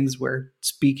actual things we're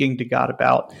speaking to God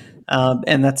about.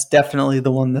 And that's definitely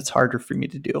the one that's harder for me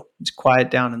to do. It's quiet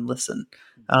down and listen.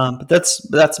 But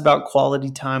that's about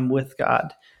quality time with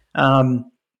God.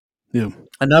 Yeah.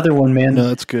 Another one, No, man.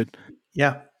 that's good.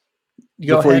 Yeah.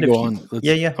 Go Before you ahead go if you. on,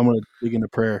 Yeah, yeah. I'm gonna dig into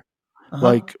prayer. Uh-huh.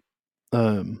 Like,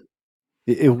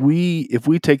 if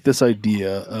we take this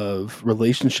idea of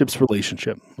relationship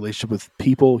with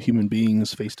people, human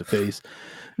beings, face to face,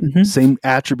 Mm-hmm. same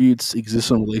attributes exist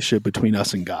in a relationship between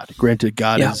us and God. Granted,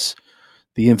 God Yeah. is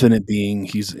the infinite being;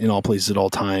 He's in all places at all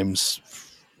times.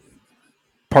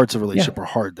 Parts of Yeah. relationship are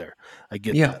hard there. I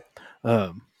get Yeah.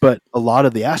 that. But a lot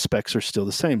of the aspects are still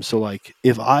the same. So, like,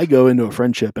 if I go into a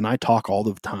friendship and I talk all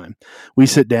the time, we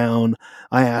sit down,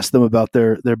 I ask them about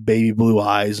their baby blue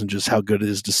eyes and just how good it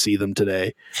is to see them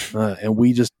today, and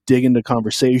we just dig into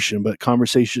conversation. But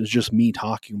conversation is just me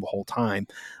talking the whole time.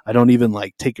 I don't even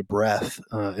like take a breath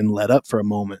and let up for a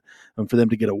moment for them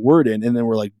to get a word in, and then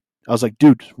we're like. I was like,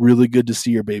 dude, really good to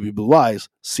see your baby blue eyes.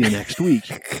 See you next week.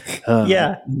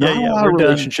 Yeah. Not a lot We're of done.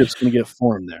 relationships going to get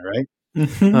formed there, right?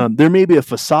 Mm-hmm. There may be a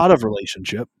facade of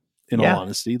relationship, in all Yeah.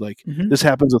 honesty. Like, Mm-hmm. this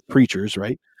happens with preachers,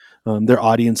 right? Their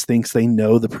audience thinks they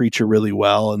know the preacher really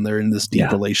well, and they're in this deep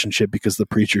Yeah. relationship because the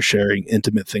preacher's sharing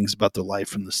intimate things about their life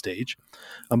from the stage.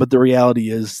 But the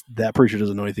reality is that preacher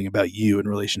doesn't know anything about you, and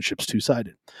relationships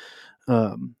two-sided.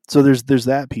 So there's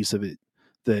that piece of it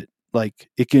that, like,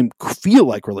 it can feel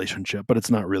like relationship, but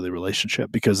it's not really relationship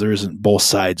because there isn't both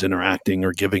sides interacting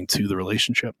or giving to the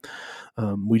relationship.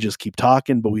 We just keep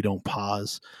talking, but we don't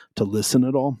pause to listen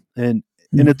at all. And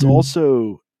it's Mm-hmm.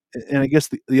 also, and I guess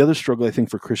the other struggle I think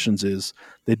for Christians is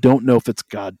they don't know if it's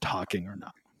God talking or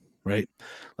not. Right.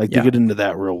 Like, they Yeah. get into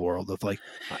that real world of like,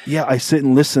 yeah, I sit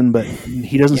and listen, but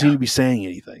he doesn't seem Yeah. to be saying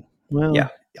anything. Well, Yeah.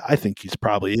 I think he's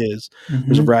probably is. There's a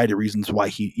Mm-hmm. variety of reasons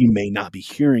why you may not be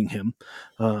hearing him.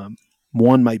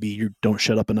 One might be you don't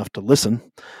shut up enough to listen.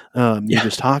 You're Yeah.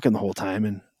 just talking the whole time,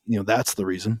 and that's the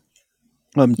reason.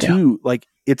 Yeah. Two, like,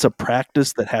 it's a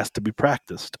practice that has to be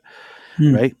practiced,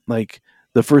 Mm. right? Like,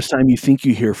 the first time you think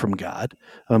you hear from God,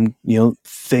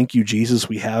 thank you, Jesus.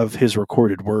 We have His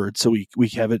recorded word, so we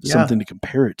have it Yeah. something to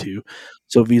compare it to.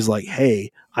 So if He's like,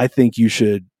 "Hey, I think you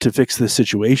should, to fix this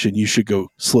situation, you should go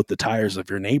slit the tires of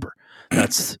your neighbor."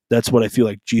 That's what I feel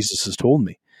like Jesus has told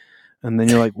me. And then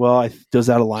you're like, well, does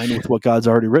that align with what God's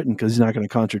already written? Because He's not going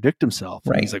to contradict Himself.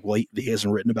 And He's Right. like, well, he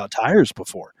hasn't written about tires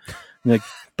before. And like,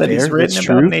 But he's fair, that's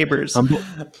written about true. neighbors.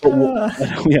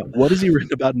 Yeah, what has He written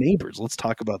about neighbors? Let's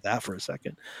talk about that for a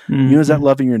second. Is that Mm-hmm.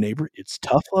 loving your neighbor? It's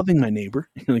tough loving my neighbor.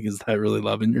 Like, is that really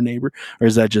loving your neighbor, or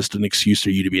is that just an excuse for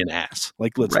you to be an ass?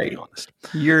 Like, let's be Right. honest.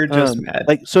 You're just mad.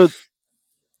 Like, so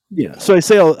yeah,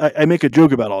 so I make a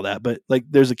joke about all that, but like,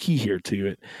 there's a key here to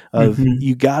it of Mm-hmm.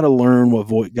 you got to learn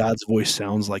what God's voice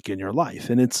sounds like in your life,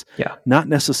 and it's Yeah. not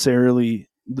necessarily,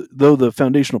 though the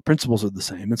foundational principles are the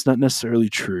same. It's not necessarily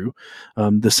true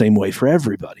the same way for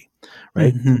everybody,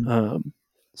 right? Mm-hmm.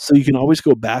 So you can always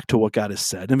go back to what God has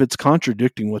said. And if it's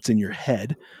contradicting what's in your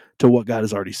head to what God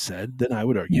has already said, then I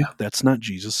would argue Yeah. that's not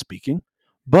Jesus speaking.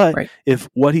 But Right. if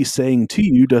what He's saying to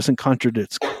you doesn't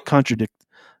contradict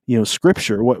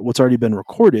scripture, what's already been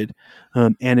recorded,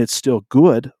 and it's still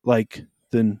good, like,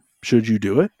 then should you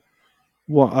do it?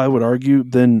 Well, I would argue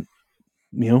then,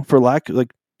 for lack,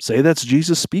 like, say that's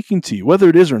Jesus speaking to you, whether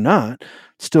it is or not.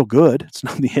 It's still good. It's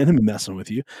not the enemy messing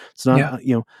with you. It's not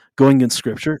Yeah. going against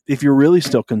scripture. If you're really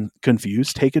still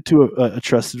confused, take it to a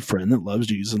trusted friend that loves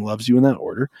Jesus and loves you in that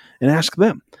order, and ask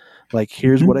them. Like,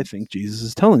 here's what I Mhm. think Jesus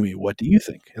is telling me. What do you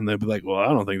think? And they'll be like, well, I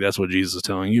don't think that's what Jesus is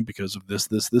telling you because of this,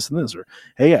 and this. Or,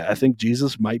 hey, I think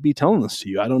Jesus might be telling this to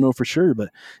you. I don't know for sure, but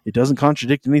it doesn't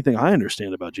contradict anything I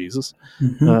understand about Jesus.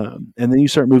 Mhm. And then you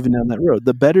start moving down that road.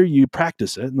 The better you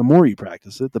practice it, and the more you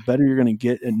practice it, the better you're going to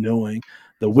get at knowing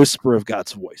the whisper of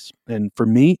God's voice. And for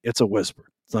me, it's a whisper.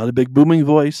 It's not a big booming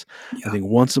voice. I Yeah. think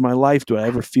once in my life do I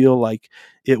ever feel like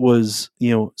it was,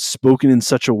 spoken in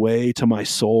such a way to my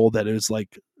soul that it was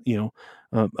like,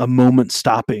 a moment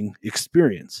stopping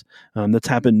experience. That's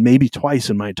happened maybe twice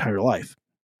in my entire life.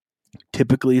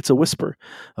 Typically, it's a whisper,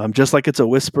 just like it's a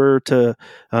whisper to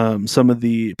some of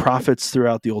the prophets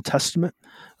throughout the Old Testament.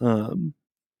 Um,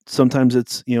 Sometimes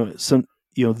it's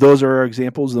those are our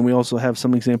examples. Then we also have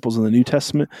some examples in the New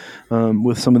Testament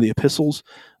with some of the epistles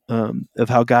of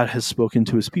how God has spoken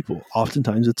to His people.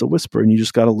 Oftentimes, it's a whisper, and you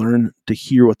just got to learn to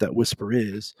hear what that whisper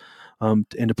is, and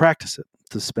to practice it.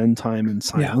 To spend time in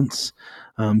Yeah. silence,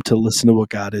 to listen to what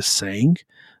God is saying,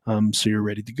 so you're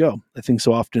ready to go. I think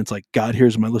so often it's like, God,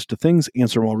 here's my list of things,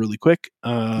 answer them all really quick.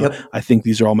 Yep. I think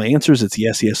these are all my answers. It's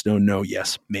yes, yes, no, no,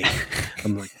 yes, maybe.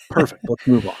 I'm like, perfect. Let's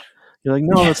move on. You're like,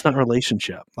 no, Yeah. that's not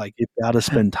relationship. Like, you've got to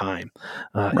spend time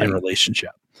in Right.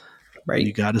 relationship. You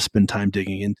Right. got to spend time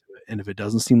digging into it. And if it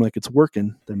doesn't seem like it's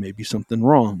working, there may be something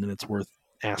wrong, and it's worth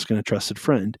asking a trusted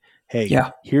friend. Hey,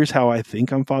 Yeah. here's how I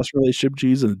think I'm fostering a relationship with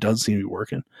Jesus, and it doesn't seem to be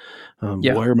working.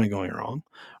 Yeah. Where am I going wrong?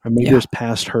 Or maybe Yeah. there's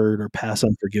past hurt or past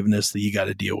unforgiveness that you got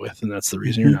to deal with, and that's the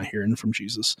reason you're Mhm. not hearing from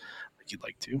Jesus like you'd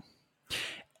like to.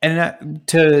 And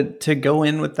to go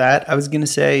in with that, I was going to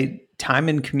say time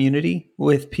in community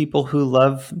with people who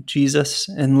love Jesus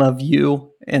and love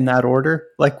you in that order,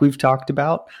 like we've talked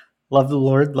about. Love the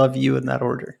Lord, love you in that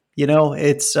order.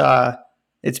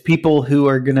 It's people who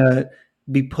are going to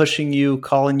be pushing you,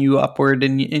 calling you upward,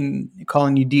 and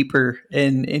calling you deeper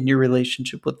in your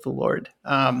relationship with the Lord.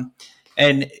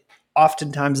 And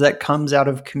oftentimes that comes out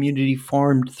of community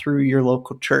formed through your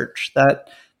local church.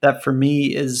 That for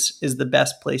me is the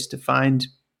best place to find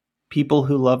people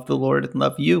who love the Lord and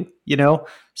love you.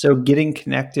 So getting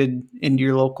connected into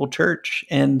your local church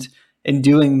and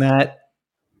doing that,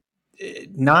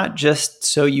 not just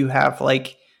so you have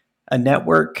like a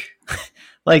network.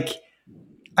 Like,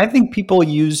 I think people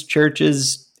use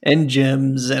churches and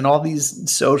gyms and all these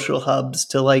social hubs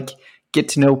to like get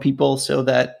to know people so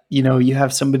that, you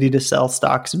have somebody to sell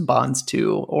stocks and bonds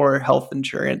to, or health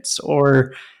insurance,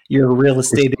 or you're a real Or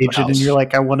estate sell the agent and you're house.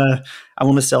 like, I want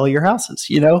to sell your houses,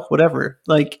 whatever.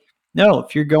 Like, no,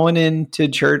 if you're going into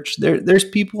church, there's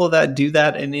people that do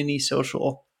that in any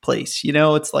social place.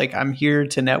 It's like, I'm here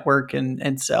to network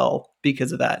and sell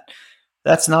because of that.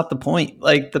 That's not the point.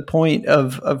 Like, the point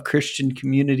of Christian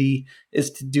community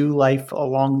is to do life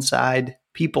alongside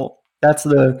people. That's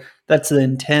the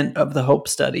intent of the hope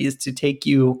study, is to take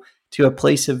you to a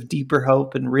place of deeper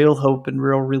hope and real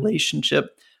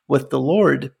relationship with the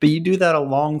Lord. But you do that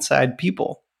alongside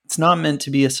people. It's not meant to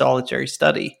be a solitary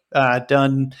study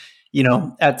done,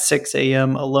 at 6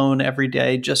 a.m. alone every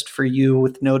day just for you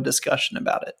with no discussion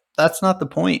about it. That's not the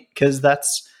point, because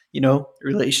that's,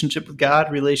 relationship with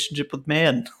God, relationship with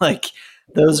man. Like,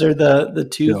 those are the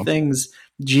two Yeah. things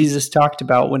Jesus talked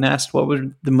about when asked what were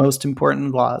the most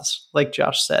important laws, like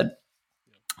Josh said.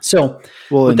 So,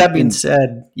 Well, with that being and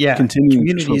said, yeah, continuing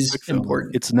just community real is quick though,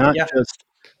 important. Yeah,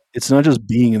 it's not just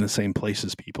being in the same place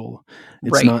as people.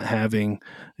 It's right. not having,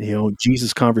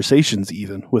 Jesus conversations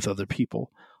even with other people.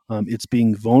 It's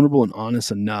being vulnerable and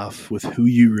honest enough with who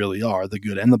you really are, the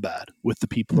good and the bad, with the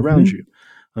people around you.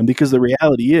 Hmm. Because the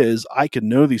reality is, I could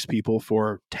know these people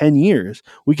for 10 years.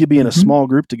 We could be in a Hmm. small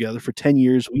group together for 10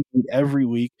 years. We meet every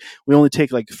week. We only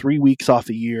take like 3 weeks off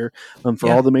a year for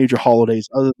all Yeah. the major holidays.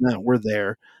 Other than that, we're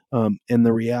there. And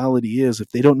the reality is,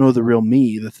 if they don't know the real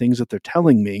me, the things that they're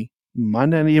telling me might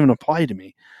not even apply to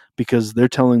me because they're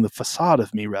telling the facade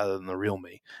of me rather than the real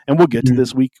me. And we'll get to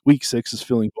this Mhm. week. Week 6 is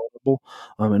feeling vulnerable,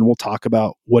 and we'll talk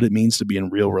about what it means to be in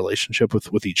real relationship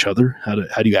with each other. How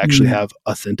do you actually Mhm. have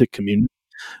authentic community,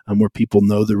 where people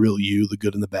know the real you, the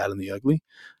good and the bad and the ugly.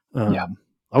 Yeah.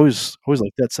 I always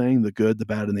like that saying, the good, the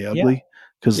bad, and the Yeah. ugly,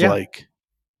 because Yeah. like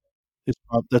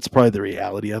that's probably the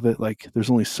reality of it. Like, there's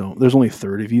only a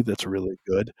third of you that's really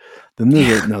good. Then there's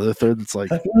Yeah. another third that's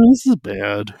like, oh, this is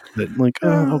bad. But like,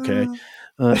 oh, okay.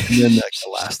 Uh, And then like the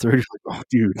last third is like, oh,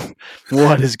 dude,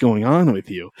 what is going on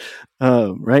with you?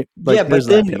 Right? Like, Yeah, there's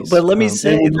that but piece. let me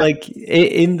say, And that, like,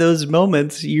 in those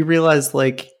moments, you realize,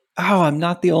 like, oh, I'm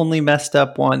not the only messed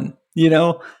up one.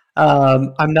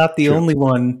 I'm not the true. only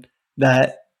one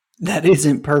that that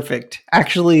isn't perfect.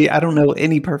 Actually, I don't know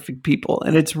any perfect people,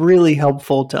 and it's really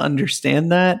helpful to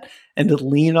understand that and to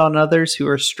lean on others who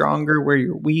are stronger where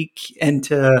you're weak, and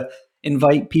to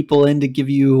invite people in to give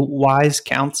you wise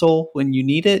counsel when you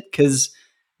need it. Because,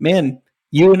 man,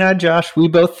 you and I, Josh, we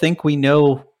both think we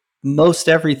know most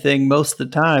everything most of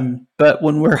the time. But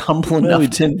when we're humble Well, enough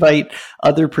to invite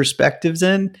other perspectives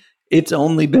in, it's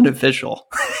only beneficial.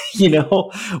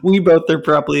 We both are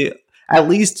probably, at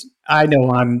least I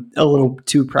know I'm a little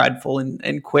too prideful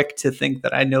and quick to think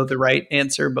that I know the right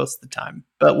answer most of the time.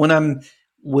 But when I'm yeah,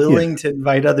 willing to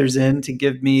invite others in to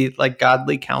give me like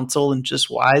godly counsel and just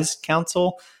wise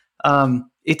counsel,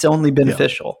 it's only yeah,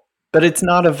 beneficial. But it's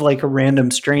not of like a random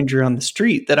stranger on the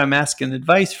street that I'm asking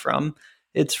advice from.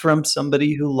 It's from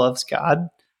somebody who loves God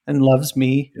and loves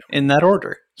me yeah. in that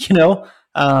order, you know?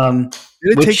 Um,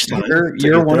 And it takes which time to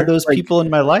you're get one of there. those Like, people in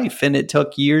my life, and it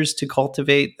took years to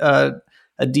cultivate a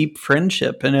deep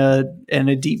friendship and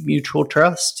a deep mutual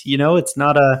trust. It's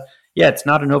not it's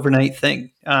not an overnight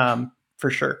thing, for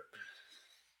sure.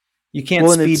 You can't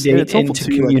well, and speed date it's helpful into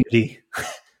too. Like, community,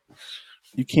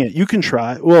 you can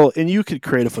try. Well, and you could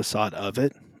create a facade of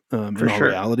it. for In all sure.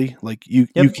 reality, like you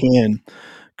Yep. can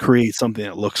create something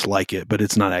that looks like it, but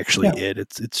it's not actually Yeah. it.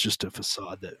 It's just a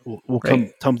facade that will come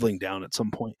Right. tumbling down at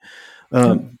some point.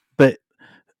 Yep. But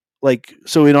like,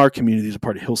 so in our community, as a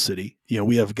part of Hill City,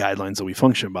 we have guidelines that we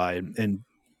function by, and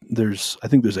I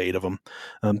think there's 8 of them.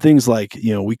 Things like,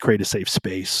 we create a safe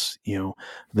space.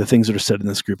 The things that are said in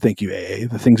this group, thank you, AA.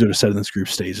 The things that are said in this group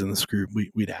stays in this group.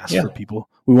 We'd ask Yeah. for people.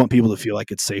 We want people to feel like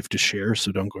it's safe to share,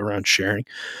 so don't go around sharing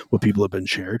what people have been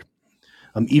shared.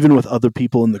 Even with other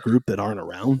people in the group that aren't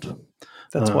around,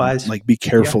 That's wise. like, be Yeah.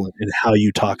 careful in how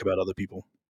you talk about other people.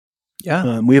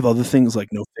 Yeah. We have other things like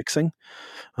no fixing.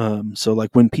 So, like,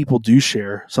 when people do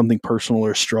share something personal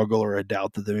or a struggle or a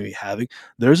doubt that they may be having,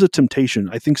 there's a temptation,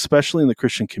 I think, especially in the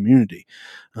Christian community,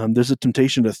 there's a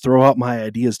temptation to throw out my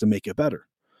ideas to make it better.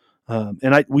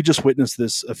 And we just witnessed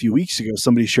this a few weeks ago.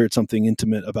 Somebody shared something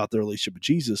intimate about their relationship with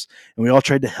Jesus, and we all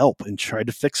tried to help and tried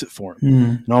to fix it for him.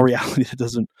 Mm. In all reality,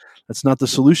 that's not the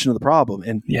solution to the problem.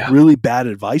 And Yeah. really bad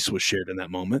advice was shared in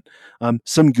that moment.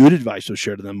 Some good advice was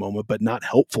shared in that moment, but not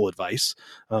helpful advice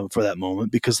for that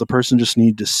moment, because the person just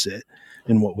needed to sit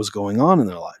in what was going on in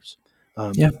their lives.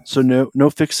 Yeah. So no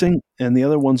fixing, and the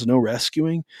other one's no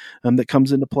rescuing that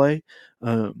comes into play.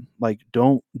 Like,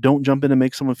 don't jump in and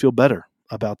make someone feel better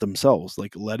about themselves.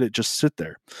 Like, let it just sit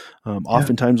there. Yeah.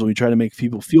 Oftentimes when we try to make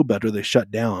people feel better, they shut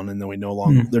down, and then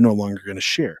Mm. they're no longer going to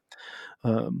share.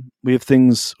 We have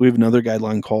another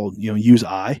guideline called, use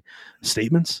I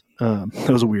statements. That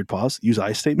was a weird pause. Use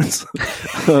I statements.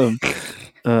 um,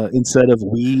 Instead of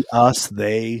we, us,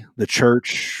 they, the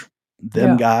church,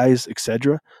 them Yeah. guys,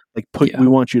 etc. Like, we Yeah.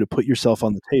 want you to put yourself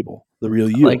on the table, the real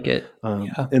I you. like it.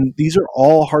 Yeah. And these are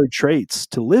all hard traits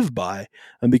to live by,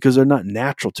 and because they're not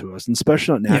natural to us, and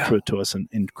especially not Yeah. natural to us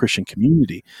in Christian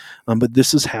community. But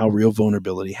this is how real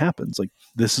vulnerability happens. Like,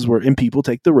 this is where, and people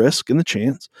take the risk and the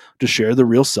chance to share the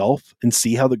real self and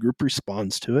see how the group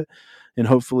responds to it. And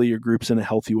hopefully your group's in a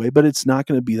healthy way, but it's not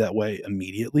going to be that way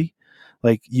immediately.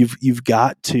 Like, you've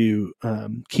got to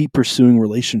keep pursuing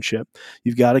relationship.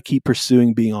 You've got to keep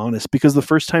pursuing being honest, because the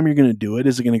first time you're going to do it,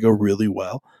 is it going to go really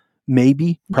well?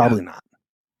 Maybe, Yeah. probably not.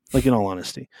 Like, in all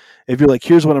honesty, if you're like,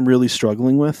 here's what I'm really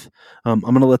struggling with, I'm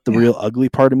going to let the Yeah. real ugly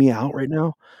part of me out right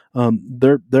now.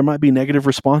 There might be negative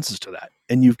responses to that,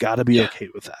 and you've got to be Yeah. okay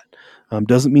with that.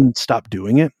 Doesn't mean stop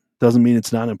doing it. Doesn't mean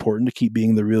it's not important to keep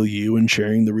being the real you and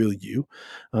sharing the real you.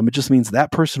 It just means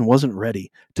that person wasn't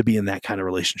ready to be in that kind of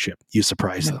relationship. You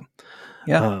surprise Yeah. them.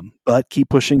 Yeah. But keep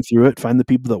pushing through it. Find the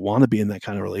people that want to be in that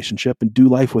kind of relationship and do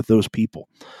life with those people.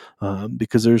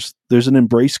 Because there's an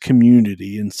embrace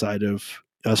community inside of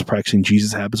us practicing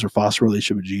Jesus habits or foster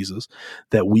relationship with Jesus,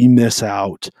 that we miss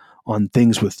out on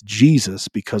things with Jesus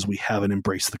because we haven't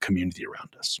embraced the community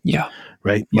around us. Yeah.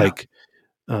 Right. Yeah. Like,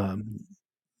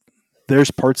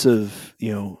 there's parts of,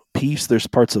 peace, there's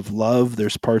parts of love,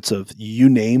 there's parts of, you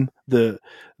name the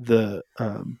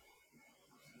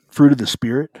fruit of the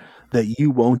spirit, that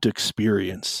you won't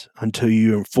experience until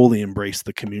you fully embrace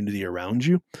the community around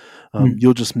you. Mm.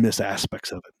 You'll just miss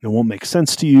aspects of it. It won't make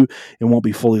sense to you. It won't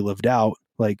be fully lived out.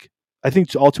 Like, I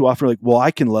think all too often, like, well,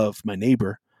 I can love my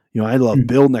neighbor. I love Mm.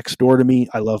 Bill next door to me.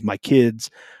 I love my kids.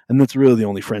 And that's really the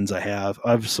only friends I have.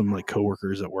 I have some like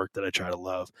coworkers at work that I try to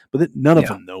love, but none of Yeah.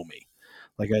 them know me.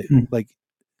 Mm. Like,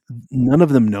 none of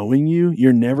them knowing you,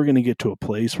 you're never going to get to a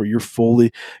place where you're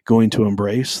fully going to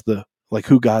embrace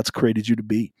who God's created you to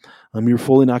be. You're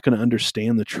fully not going to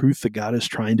understand the truth that God is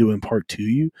trying to impart to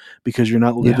you, because you're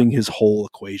not Yeah. living his whole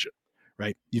equation,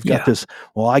 right? You've got Yeah. this,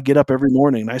 well, I get up every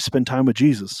morning and I spend time with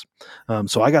Jesus.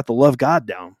 So I got the love God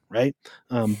down, right?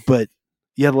 But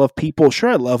you had to love people. Sure,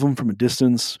 I love them from a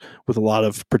distance with a lot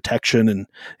of protection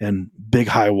and big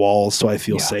high walls, so I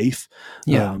feel Yeah. safe.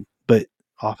 Yeah. But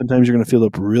oftentimes you're going to feel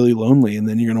up really lonely, and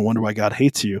then you're going to wonder why God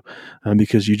hates you,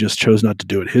 because you just chose not to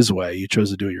do it His way. You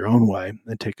chose to do it your own way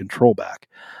and take control back,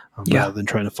 rather Yeah. than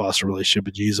trying to foster a relationship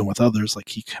with Jesus and with others like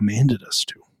He commanded us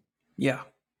to. Yeah.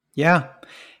 Yeah.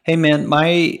 Hey man,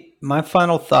 my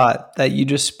final thought that you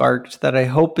just sparked that I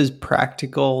hope is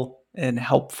practical and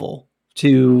helpful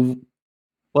to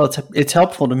well, it's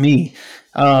helpful to me,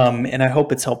 and I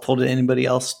hope it's helpful to anybody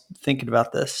else thinking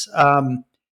about this.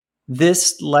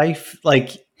 This life,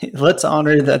 like, let's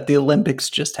honor that the Olympics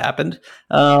just happened.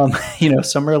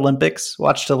 Summer Olympics.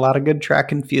 Watched a lot of good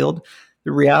track and field.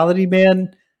 The reality,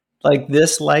 man, like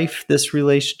this life, this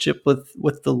relationship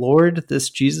with the Lord, this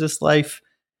Jesus life,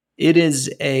 it is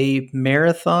a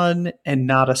marathon and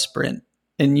not a sprint.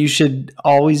 And you should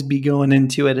always be going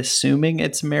into it assuming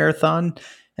it's a marathon.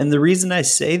 And the reason I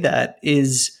say that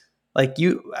is like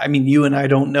you and I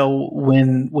don't know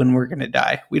when we're going to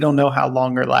die. We don't know how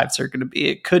long our lives are going to be.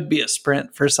 It could be a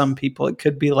sprint for some people. It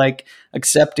could be like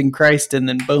accepting Christ and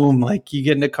then boom, like you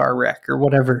get in a car wreck or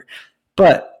whatever.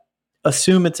 But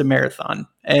assume it's a marathon.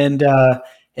 And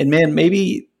man,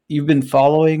 maybe you've been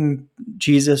following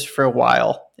Jesus for a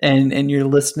while and you're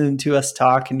listening to us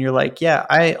talk and you're like, yeah,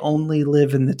 I only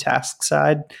live in the task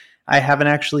side. I haven't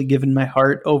actually given my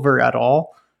heart over at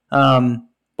all.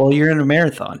 Well, you're in a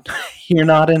marathon. You're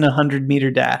not in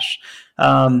 100-meter dash.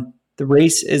 The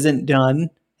race isn't done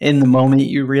in the moment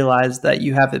you realize that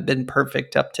you haven't been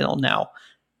perfect up till now.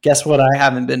 Guess what? I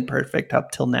haven't been perfect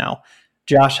up till now.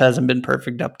 Josh hasn't been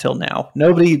perfect up till now.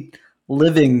 Nobody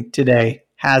living today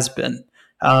has been.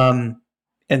 And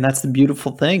that's the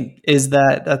beautiful thing is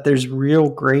that there's real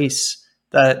grace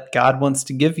that God wants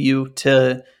to give you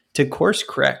to course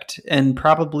correct, and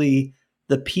probably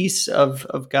the piece of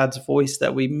God's voice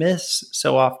that we miss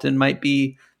so often might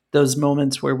be those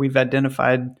moments where we've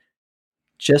identified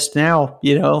just now,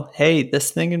 hey,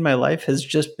 this thing in my life has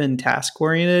just been task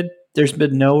oriented. There's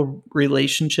been no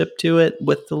relationship to it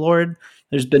with the Lord.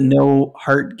 There's been no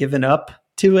heart given up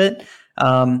to it.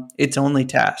 It's only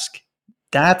task.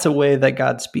 That's a way that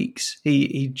God speaks.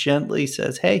 He gently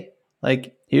says, hey,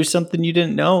 like, here's something you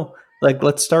didn't know. Like,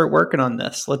 let's start working on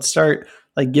this. Let's start,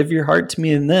 like, give your heart to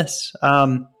me in this.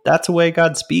 That's a way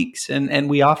God speaks. And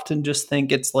we often just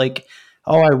think it's like,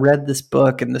 oh, I read this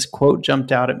book and this quote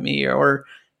jumped out at me, or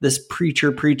this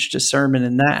preacher preached a sermon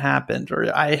and that happened,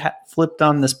 or I flipped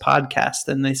on this podcast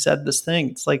and they said this thing.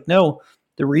 It's like, no,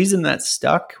 the reason that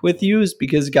stuck with you is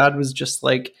because God was just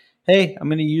like, hey, I'm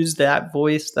going to use that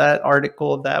voice, that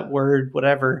article, that word,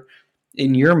 whatever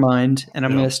in your mind, and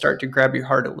I'm going to start to grab your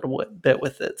heart a little bit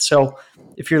with it. So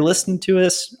if you're listening to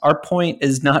us, our point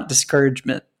is not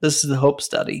discouragement. This is the hope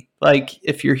study. Like,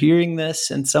 if you're hearing this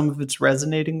and some of it's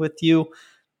resonating with you,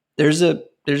 there's a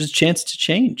chance to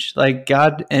change. Like,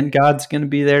 God's going to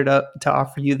be there to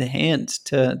offer you the hands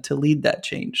to lead that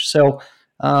change. So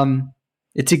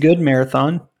it's a good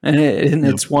marathon, and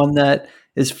it's one that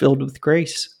is filled with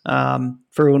grace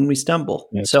for when we stumble.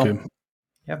 That's so good.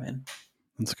 Yeah, man.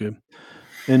 That's good.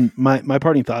 And my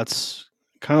parting thoughts,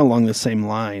 kind of along the same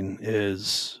line,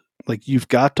 is like you've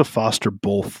got to foster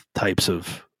both types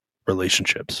of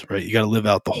relationships, right? You got to live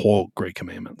out the whole Great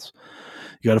Commandments.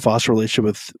 You got to foster a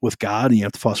relationship with God, and you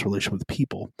have to foster a relationship with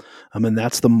people. And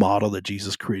that's the model that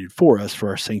Jesus created for us for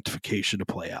our sanctification to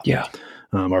play out. Yeah.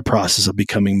 Our process of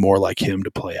becoming more like Him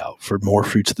to play out, for more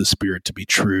fruits of the Spirit to be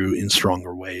true in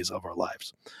stronger ways of our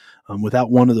lives.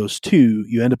 Without one of those two,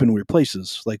 you end up in weird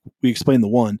places. Like we explained the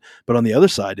one, but on the other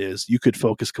side is you could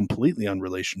focus completely on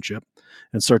relationship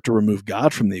and start to remove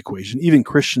God from the equation. Even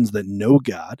Christians that know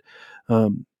God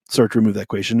start to remove that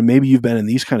equation. And maybe you've been in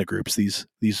these kind of groups, these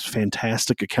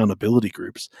fantastic accountability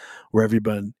groups, where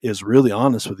everyone is really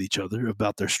honest with each other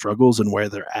about their struggles and where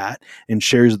they're at, and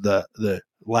shares the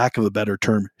lack of a better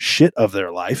term, shit of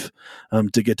their life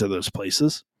to get to those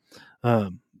places.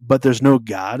 But there's no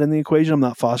God in the equation. I'm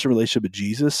not fostering a relationship with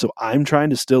Jesus. So I'm trying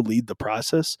to still lead the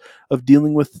process of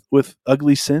dealing with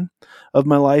ugly sin of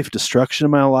my life, destruction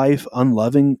of my life,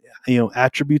 unloving,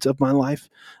 attributes of my life.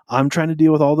 I'm trying to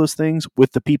deal with all those things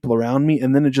with the people around me.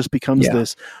 And then it just becomes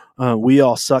this, we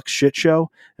all suck shit show.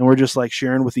 And we're just like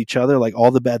sharing with each other, like all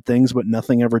the bad things, but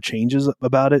nothing ever changes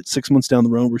about it. 6 months down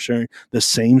the road, we're sharing the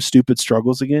same stupid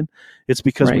struggles again. It's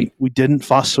because we didn't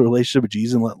foster a relationship with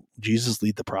Jesus and let Jesus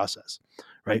lead the process.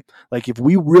 Right? Like if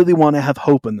we really want to have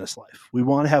hope in this life, we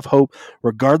want to have hope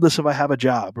regardless if I have a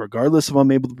job, regardless if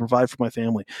I'm able to provide for my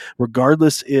family,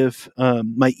 regardless if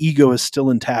my ego is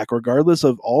still intact, regardless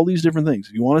of all these different things.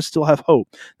 If you want to still have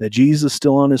hope that Jesus is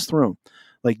still on His throne,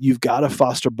 Like, you've got to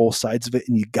foster both sides of it,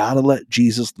 and you got to let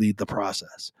Jesus lead the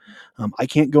process. I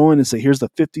can't go in and say, here's the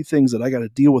 50 things that I got to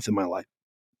deal with in my life.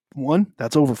 One,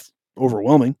 that's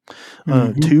overwhelming.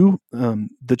 Two,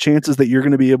 the chances that you're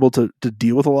going to be able to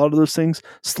deal with a lot of those things,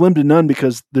 slim to none,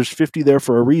 because there's 50 there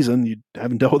for a reason. You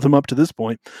haven't dealt with them up to this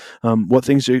point. What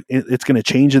things it's going to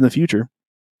change in the future.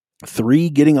 Three,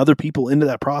 getting other people into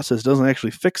that process doesn't actually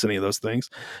fix any of those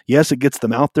things. Yes, it gets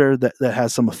them out there. That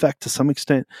has some effect to some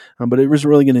extent, but it isn't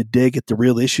really going to dig at the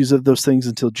real issues of those things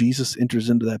until Jesus enters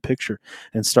into that picture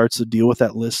and starts to deal with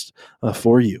that list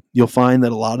for you. You'll find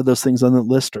that a lot of those things on that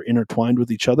list are intertwined with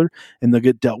each other, and they'll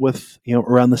get dealt with,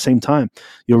 around the same time.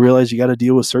 You'll realize you got to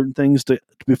deal with certain things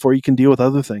before you can deal with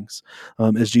other things,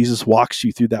 as Jesus walks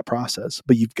you through that process.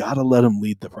 But you've got to let him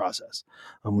lead the process.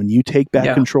 When you take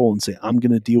back control and say, I'm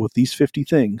going to deal with these 50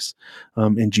 things,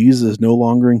 and Jesus is no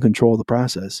longer in control of the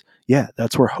process,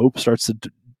 that's where hope starts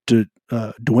to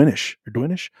diminish.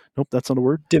 Nope, that's not a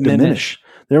word. Diminish.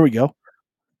 There we go.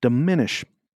 Diminish.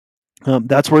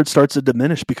 That's where it starts to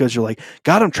diminish, because you're like,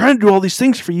 God, I'm trying to do all these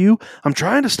things for you. I'm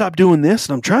trying to stop doing this,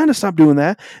 and I'm trying to stop doing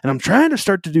that, and I'm trying to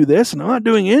start to do this, and I'm not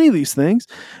doing any of these things.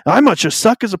 I must just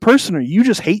suck as a person, or you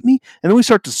just hate me. And then we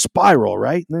start to spiral,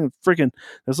 right? And then freaking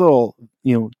this little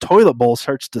toilet bowl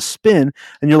starts to spin,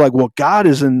 and you're like, well, God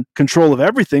is in control of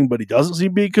everything, but he doesn't seem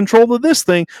to be in control of this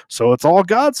thing, so it's all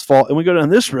God's fault. And we go down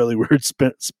this really weird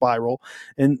spiral,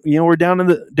 and we're down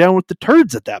with the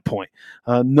turds at that point.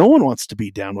 No one wants to be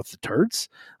down with the turds.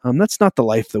 That's not the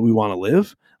life that we want to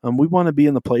live. We want to be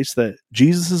in the place that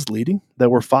Jesus is leading, that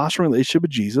we're fostering a relationship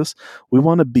with Jesus. We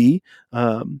want to be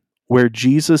where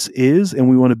Jesus is, and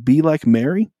we want to be like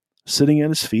Mary, sitting at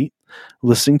his feet,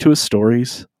 listening to his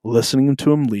stories, listening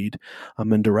to him lead,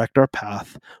 and direct our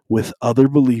path with other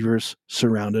believers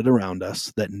surrounded around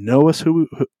us that know us, who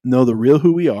know the real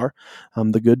who we are,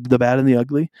 the good, the bad, and the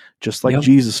ugly, just like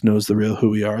Jesus knows the real who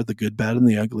we are, the good, bad, and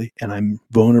the ugly. And I'm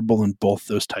vulnerable in both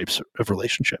those types of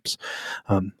relationships.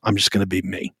 I'm just going to be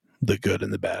me, the good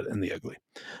and the bad and the ugly.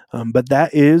 But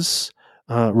that is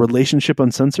Relationship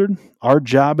Uncensored. Our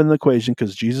job in the equation,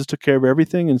 because Jesus took care of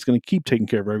everything and is going to keep taking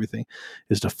care of everything,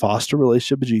 is to foster a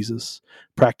relationship with Jesus,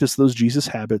 practice those Jesus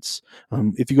habits.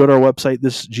 If you go to our website,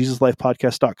 this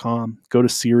JesusLifePodcast.com, go to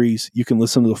series, you can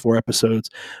listen to the 4 episodes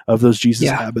of those Jesus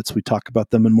habits. We talk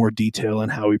about them in more detail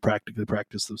and how we practically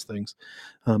practice those things,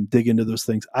 dig into those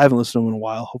things. I haven't listened to them in a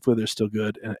while. Hopefully they're still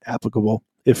good and applicable.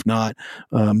 If not,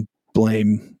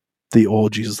 blame the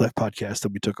old Jesus Life podcast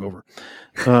that we took over.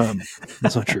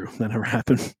 That's not true. That never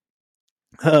happened.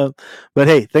 But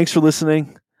hey, thanks for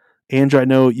listening. Andrew, I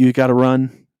know you got to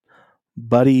run.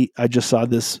 Buddy, I just saw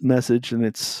this message, and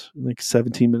it's like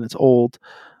 17 minutes old.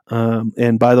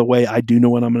 And by the way, I do know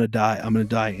when I'm going to die. I'm going to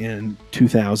die in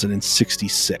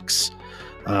 2066.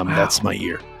 Wow. That's my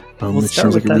year. Which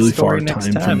sounds like a really far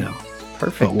time from now.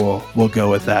 Perfect. But we'll go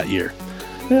with that year.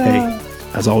 Yeah. Hey,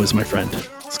 as always, my friend,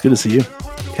 it's good to see you.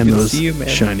 And good those to see you, man.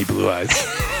 Shiny blue eyes.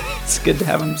 It's good to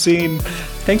have them seen.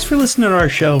 Thanks for listening to our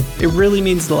show. It really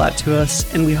means a lot to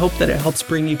us, and we hope that it helps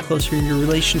bring you closer in your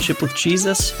relationship with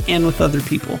Jesus and with other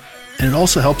people. And it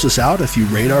also helps us out if you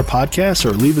rate our podcast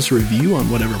or leave us a review on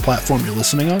whatever platform you're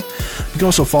listening on. You can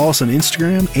also follow us on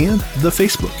Instagram and the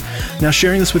Facebook. Now,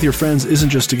 sharing this with your friends isn't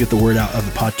just to get the word out of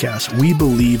the podcast. We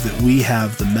believe that we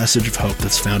have the message of hope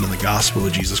that's found in the gospel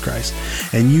of Jesus Christ.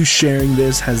 And you sharing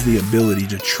this has the ability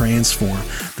to transform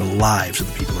the lives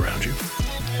of the people around you.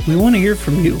 We want to hear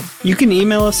from you. You can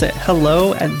email us at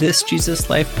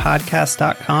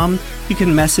hello@thisjesuslifepodcast.com. You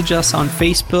can message us on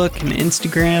Facebook and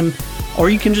Instagram,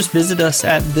 or you can just visit us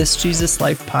at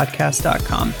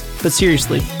thisjesuslifepodcast.com. But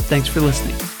seriously, thanks for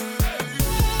listening.